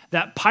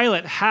that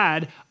Pilate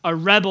had a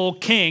rebel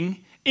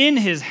king in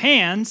his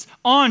hands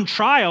on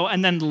trial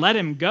and then let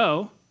him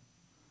go.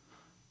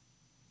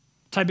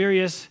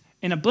 Tiberius,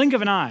 in a blink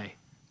of an eye,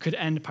 could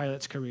end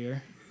Pilate's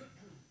career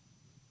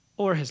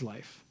or his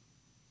life.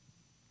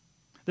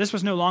 This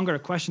was no longer a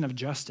question of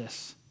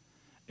justice.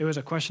 It was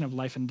a question of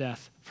life and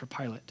death for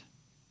Pilate.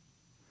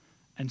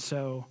 And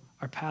so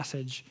our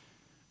passage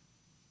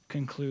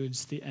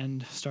concludes the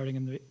end starting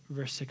in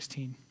verse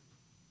 16.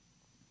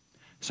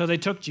 So they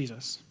took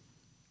Jesus,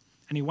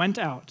 and he went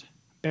out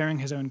bearing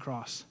his own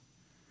cross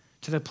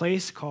to the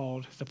place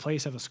called the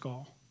place of a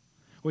skull,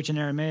 which in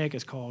Aramaic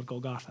is called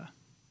Golgotha.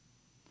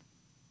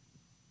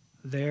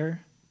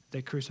 There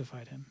they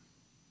crucified him.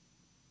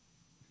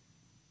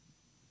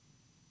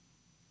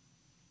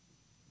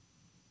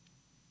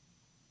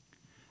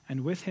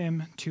 And with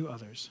him 2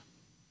 others,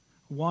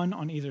 one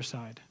on either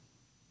side,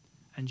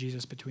 and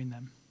Jesus between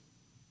them.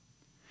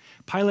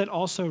 Pilate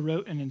also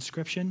wrote an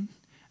inscription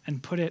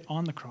and put it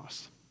on the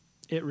cross.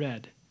 It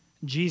read,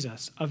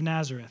 Jesus of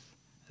Nazareth,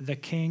 the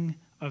King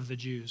of the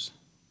Jews.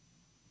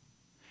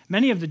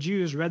 Many of the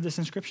Jews read this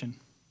inscription,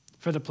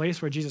 for the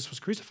place where Jesus was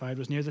crucified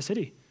was near the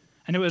city,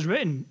 and it was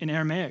written in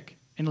Aramaic,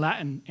 in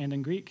Latin, and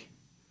in Greek.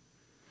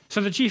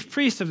 So the chief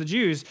priests of the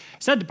Jews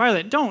said to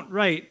Pilate, don't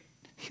write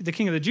the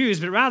King of the Jews,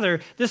 but rather,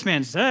 this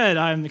man said,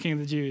 I am the King of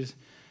the Jews.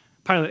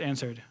 Pilate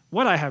answered,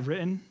 what I have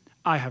written,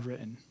 I have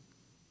written.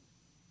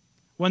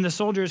 When the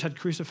soldiers had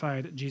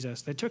crucified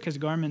Jesus, they took his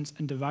garments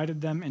and divided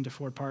them into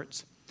 4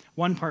 parts,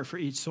 1 part for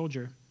each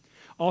soldier,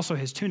 also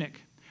his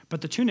tunic.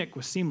 But the tunic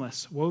was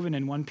seamless, woven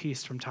in one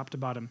piece from top to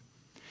bottom.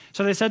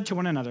 So they said to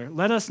one another,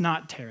 let us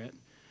not tear it,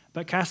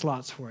 but cast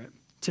lots for it,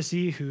 to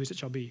see whose it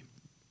shall be.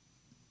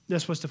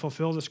 This was to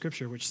fulfill the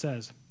scripture which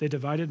says, they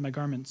divided my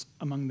garments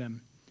among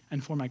them,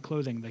 and for my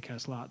clothing they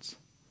cast lots.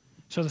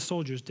 So the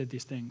soldiers did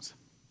these things.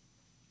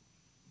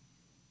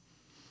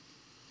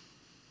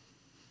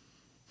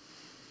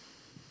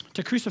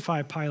 To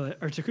crucify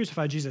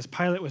Jesus,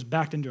 Pilate was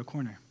backed into a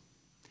corner.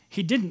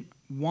 He didn't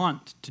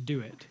want to do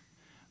it,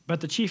 but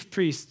the chief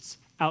priests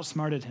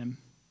outsmarted him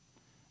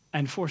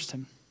and forced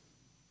him.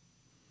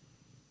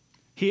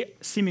 He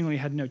seemingly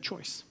had no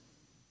choice.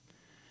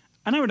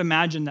 And I would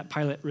imagine that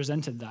Pilate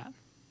resented that.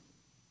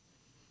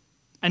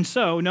 And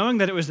so, knowing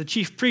that it was the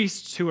chief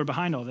priests who were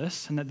behind all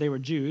this and that they were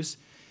Jews,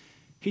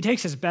 he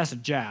takes his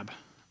best jab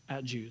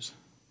at Jews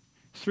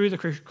through the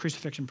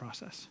crucifixion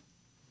process.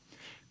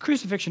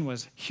 Crucifixion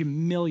was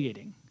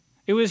humiliating.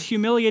 It was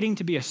humiliating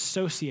to be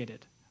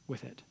associated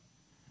with it.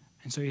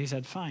 And so he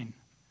said, fine,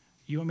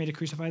 you want me to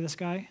crucify this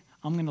guy?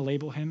 I'm going to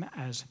label him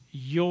as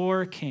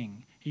your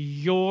king,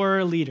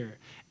 your leader.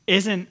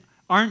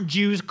 Aren't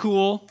Jews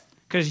cool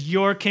because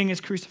your king is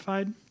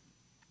crucified?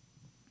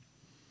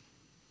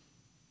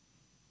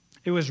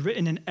 It was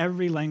written in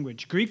every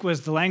language. Greek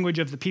was the language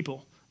of the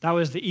people. That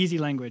was the easy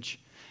language.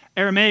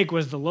 Aramaic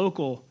was the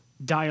local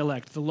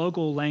dialect, the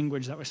local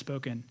language that was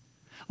spoken.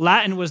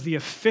 Latin was the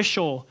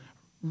official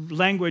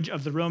language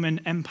of the Roman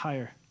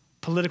Empire,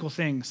 political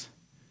things.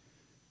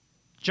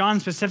 John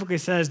specifically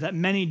says that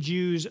many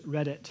Jews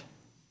read it.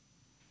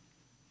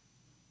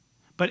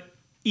 But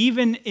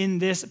even in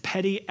this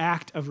petty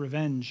act of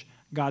revenge,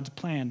 God's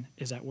plan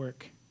is at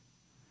work.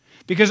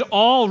 Because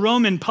all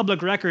Roman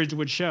public records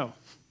would show,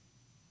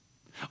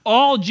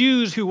 all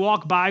Jews who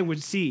walk by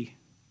would see,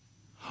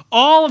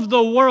 all of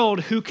the world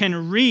who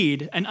can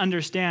read and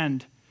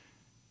understand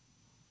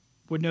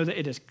would know that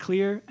it is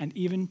clear and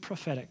even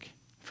prophetic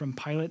from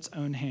Pilate's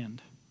own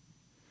hand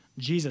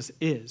Jesus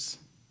is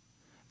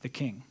the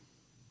King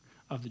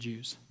of the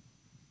Jews.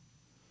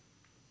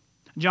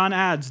 John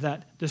adds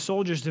that the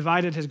soldiers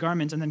divided his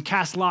garments and then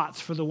cast lots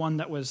for the one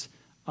that was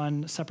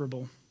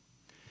inseparable.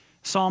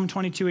 Psalm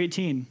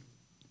 22:18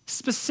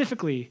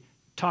 specifically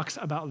talks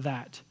about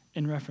that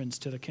in reference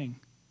to the king.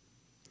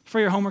 For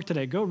your homework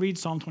today, go read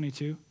Psalm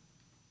 22,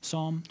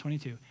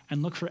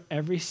 and look for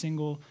every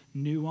single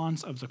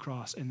nuance of the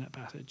cross in that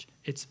passage.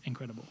 It's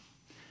incredible.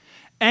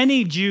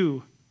 Any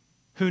Jew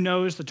who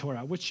knows the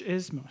Torah, which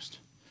is most,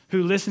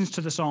 who listens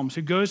to the Psalms,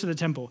 who goes to the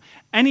temple,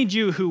 any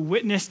Jew who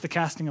witnessed the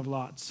casting of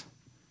lots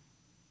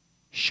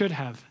should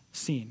have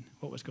seen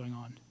what was going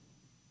on.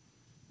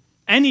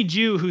 Any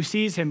Jew who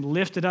sees him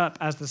lifted up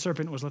as the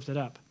serpent was lifted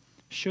up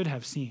should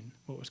have seen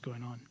what was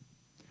going on.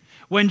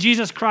 When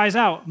Jesus cries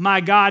out,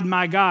 my God,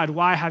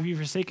 why have you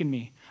forsaken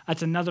me?"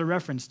 That's another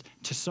reference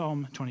to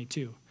Psalm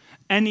 22.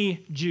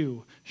 Any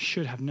Jew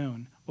should have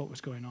known what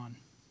was going on.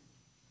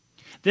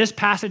 This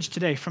passage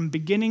today, from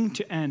beginning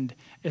to end,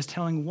 is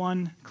telling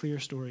one clear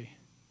story.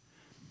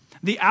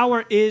 The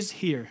hour is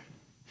here.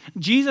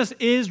 Jesus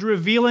is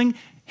revealing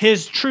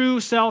his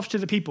true self to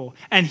the people,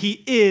 and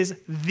he is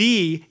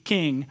the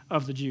King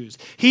of the Jews.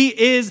 He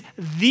is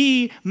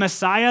the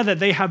Messiah that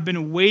they have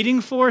been waiting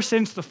for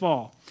since the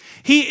fall.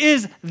 He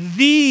is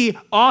the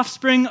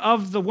offspring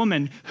of the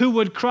woman who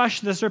would crush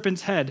the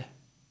serpent's head.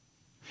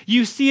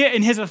 You see it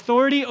in his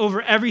authority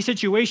over every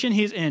situation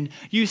he's in.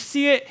 You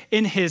see it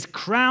in his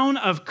crown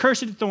of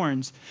cursed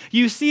thorns.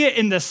 You see it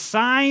in the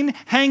sign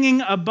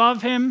hanging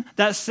above him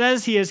that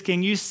says he is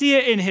king. You see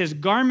it in his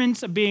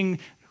garments being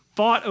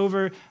fought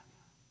over,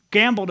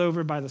 gambled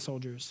over by the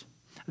soldiers.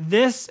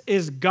 This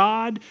is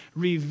God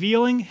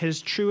revealing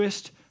his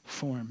truest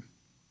form.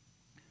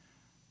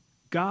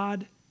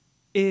 God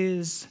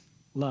is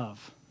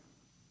love.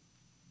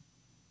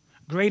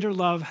 Greater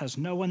love has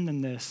no one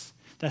than this,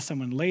 that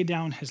someone lay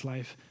down his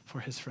life for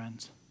his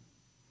friends.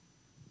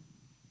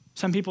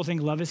 Some people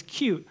think love is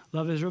cute,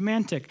 love is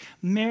romantic,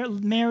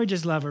 marriage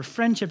is love, or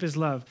friendship is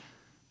love.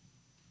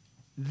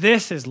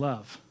 This is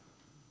love.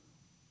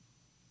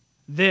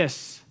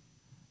 This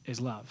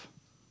is love.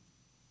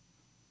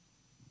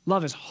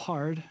 Love is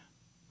hard.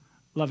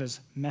 Love is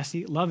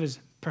messy. Love is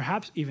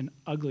perhaps even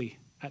ugly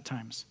at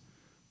times.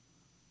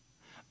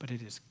 But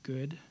it is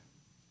good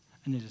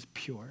and it is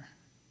pure.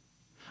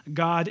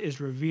 God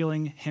is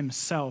revealing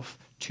himself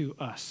to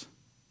us.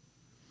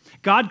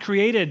 God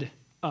created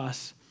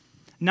us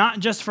not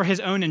just for his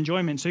own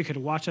enjoyment so he could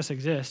watch us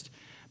exist,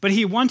 but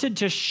he wanted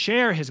to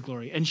share his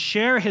glory and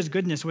share his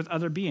goodness with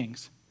other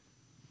beings.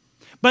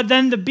 But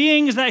then the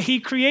beings that he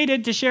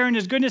created to share in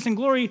his goodness and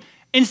glory,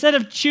 instead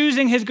of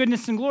choosing his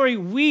goodness and glory,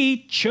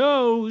 we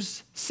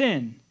chose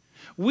sin.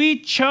 We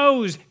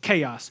chose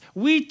chaos.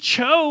 We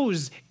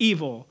chose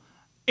evil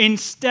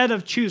instead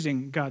of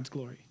choosing God's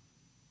glory.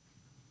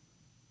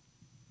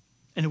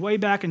 And way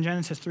back in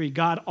Genesis 3,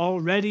 God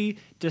already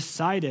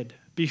decided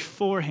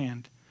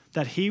beforehand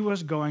that he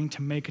was going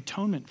to make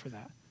atonement for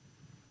that.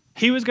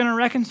 He was going to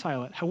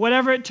reconcile it,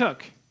 whatever it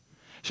took,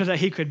 so that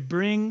he could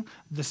bring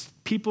the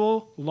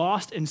people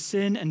lost in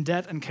sin and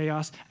death and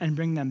chaos and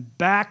bring them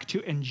back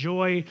to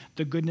enjoy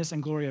the goodness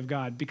and glory of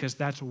God, because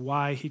that's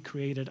why he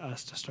created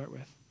us to start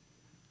with.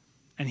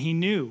 And he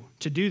knew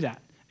to do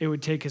that, it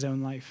would take his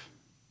own life.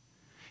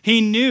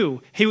 He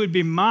knew he would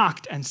be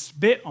mocked and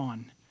spit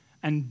on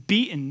and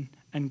beaten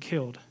and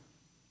killed.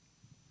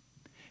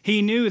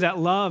 He knew that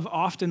love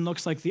often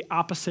looks like the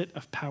opposite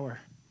of power.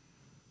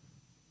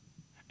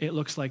 It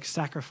looks like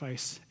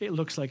sacrifice. It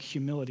looks like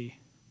humility.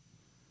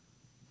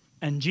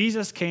 And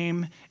Jesus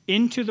came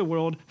into the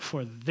world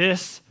for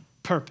this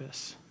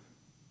purpose: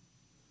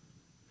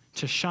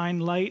 to shine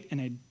light in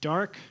a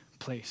dark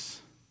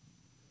place.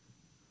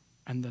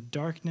 And the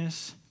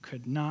darkness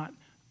could not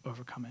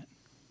overcome it.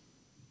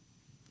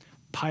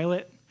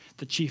 Pilate,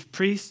 the chief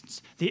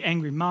priests, the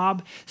angry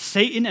mob,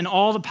 Satan, and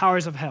all the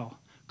powers of hell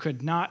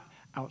could not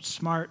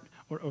outsmart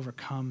or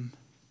overcome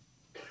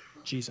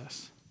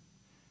Jesus.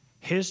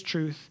 His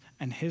truth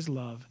and his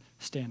love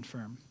stand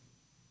firm.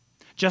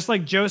 Just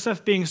like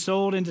Joseph being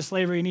sold into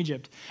slavery in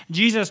Egypt,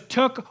 Jesus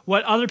took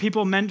what other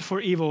people meant for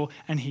evil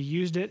and he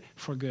used it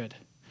for good,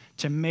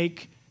 to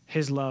make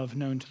his love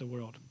known to the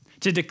world,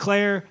 to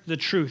declare the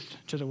truth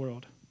to the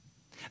world,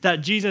 that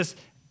Jesus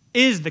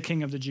is the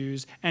King of the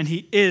Jews and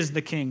he is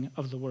the King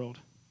of the world.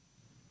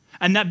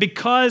 And that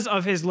because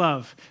of his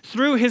love,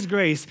 through his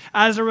grace,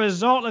 as a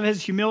result of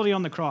his humility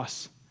on the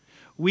cross,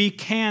 we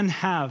can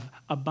have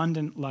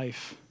abundant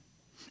life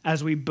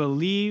as we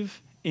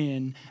believe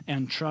in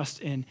and trust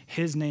in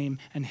his name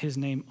and his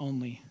name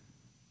only.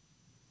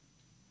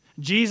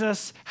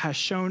 Jesus has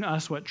shown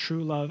us what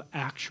true love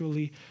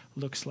actually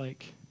looks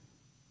like.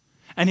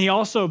 And he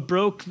also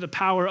broke the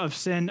power of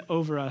sin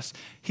over us.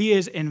 He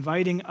is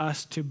inviting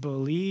us to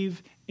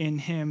believe in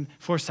him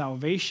for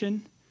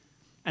salvation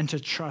and to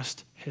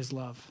trust his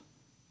love.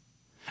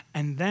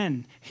 And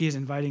then he is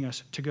inviting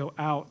us to go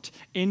out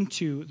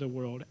into the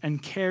world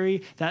and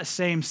carry that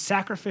same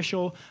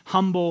sacrificial,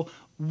 humble,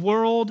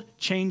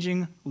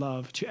 world-changing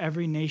love to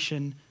every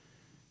nation,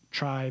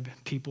 tribe,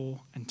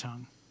 people, and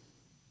tongue.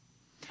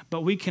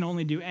 But we can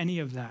only do any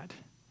of that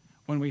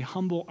when we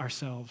humble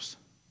ourselves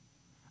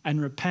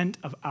and repent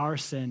of our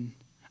sin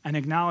and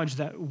acknowledge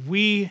that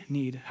we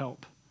need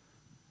help,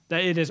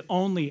 that it is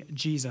only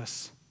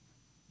Jesus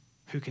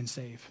who can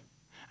save,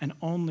 and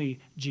only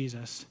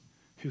Jesus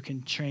who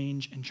can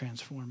change and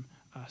transform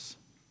us.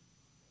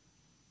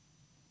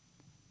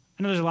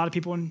 I know there's a lot of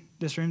people in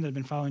this room that have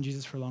been following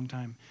Jesus for a long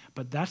time,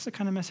 but that's the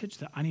kind of message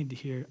that I need to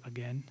hear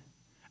again,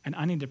 and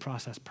I need to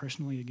process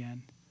personally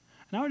again.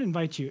 And I would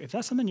invite you, if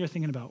that's something you're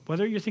thinking about,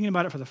 whether you're thinking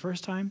about it for the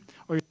first time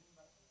or your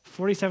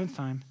 47th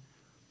time,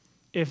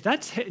 if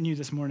that's hitting you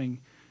this morning,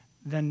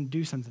 then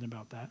do something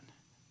about that.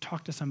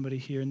 Talk to somebody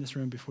here in this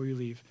room before you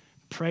leave.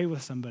 Pray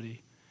with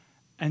somebody.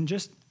 And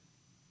just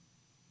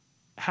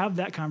have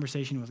that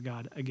conversation with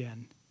God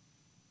again.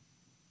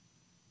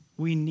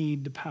 We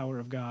need the power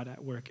of God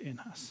at work in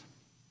us.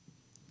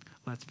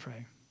 Let's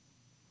pray.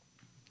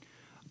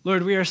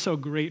 Lord, we are so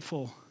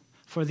grateful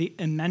for the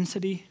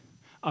immensity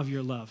of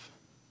your love.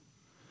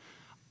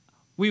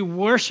 We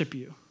worship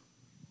you,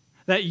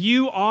 that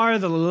you are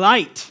the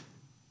light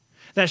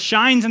that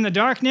shines in the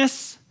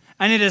darkness,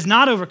 and it is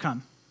not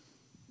overcome.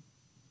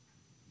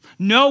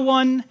 No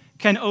one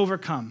can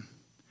overcome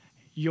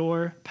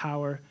your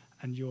power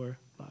and your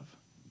love.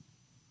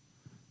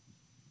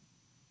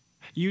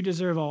 You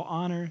deserve all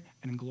honor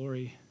and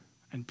glory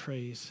and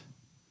praise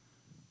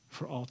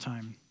for all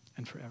time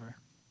and forever.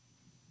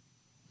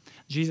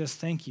 Jesus,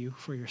 thank you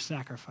for your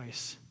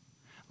sacrifice,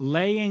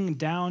 laying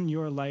down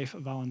your life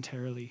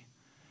voluntarily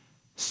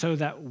so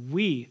that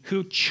we,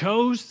 who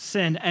chose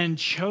sin and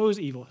chose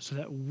evil, so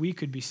that we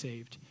could be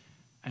saved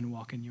and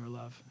walk in your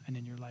love and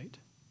in your light.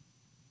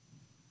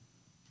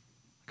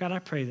 God, I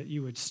pray that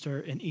you would stir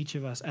in each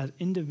of us as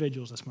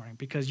individuals this morning,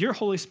 because your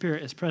Holy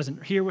Spirit is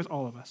present here with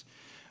all of us.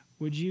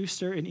 Would you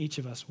stir in each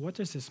of us, what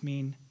does this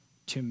mean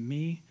to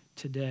me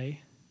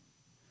today?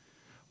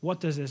 What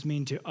does this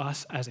mean to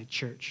us as a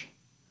church?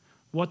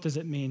 What does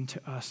it mean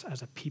to us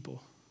as a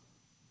people?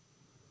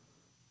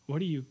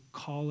 What are you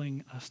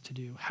calling us to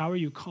do? How are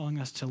you calling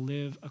us to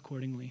live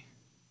accordingly?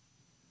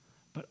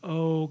 But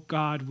oh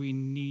God, we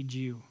need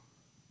you.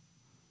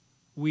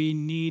 We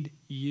need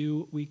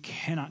you. We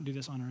cannot do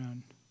this on our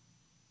own.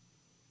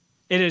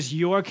 It is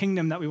your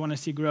kingdom that we want to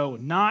see grow,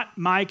 not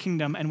my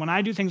kingdom. And when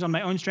I do things on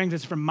my own strength,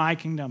 it's from my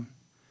kingdom.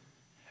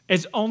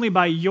 It's only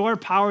by your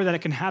power that it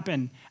can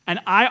happen. And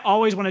I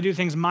always want to do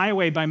things my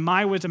way, by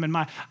my wisdom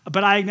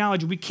but I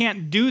acknowledge we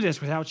can't do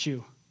this without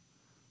you.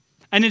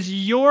 And it's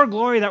your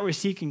glory that we're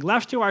seeking.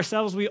 Left to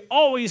ourselves, we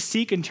always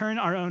seek and turn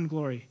our own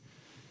glory.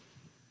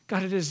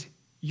 God, it is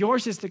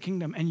yours is the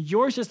kingdom, and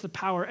yours is the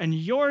power, and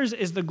yours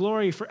is the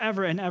glory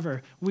forever and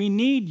ever. We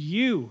need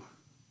you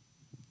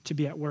to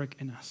be at work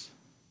in us.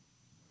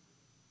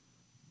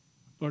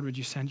 Lord, would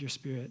you send your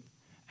Spirit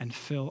and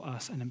fill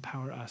us and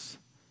empower us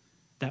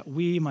that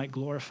we might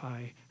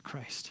glorify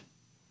Christ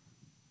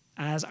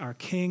as our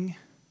King,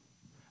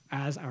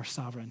 as our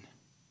sovereign,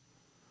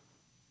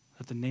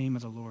 that the name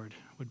of the Lord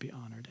would be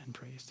honored and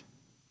praised.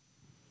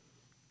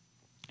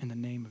 In the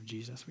name of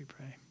Jesus, we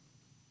pray.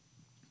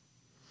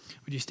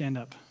 Would you stand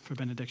up for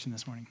benediction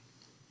this morning?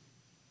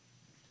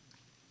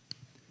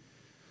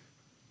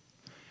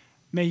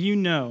 May you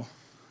know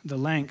the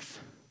length,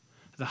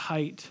 the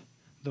height,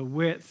 the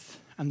width,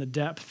 and the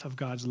depth of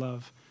God's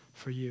love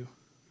for you.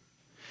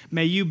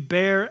 May you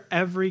bear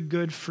every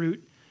good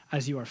fruit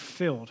as you are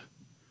filled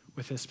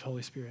with his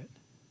Holy Spirit.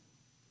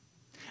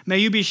 May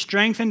you be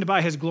strengthened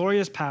by his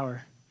glorious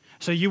power,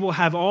 so you will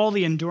have all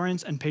the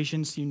endurance and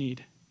patience you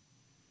need.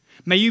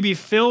 May you be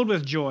filled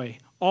with joy,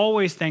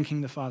 always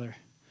thanking the Father,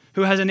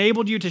 who has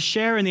enabled you to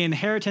share in the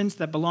inheritance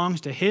that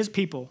belongs to his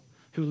people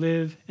who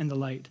live in the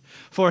light.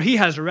 For he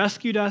has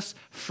rescued us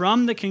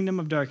from the kingdom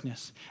of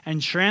darkness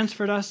and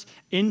transferred us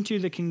into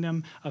the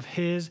kingdom of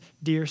his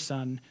dear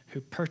Son,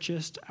 who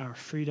purchased our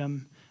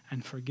freedom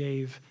and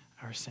forgave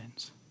our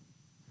sins.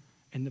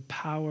 In the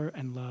power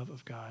and love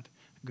of God,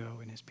 go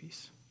in his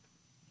peace.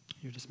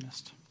 You're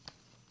dismissed.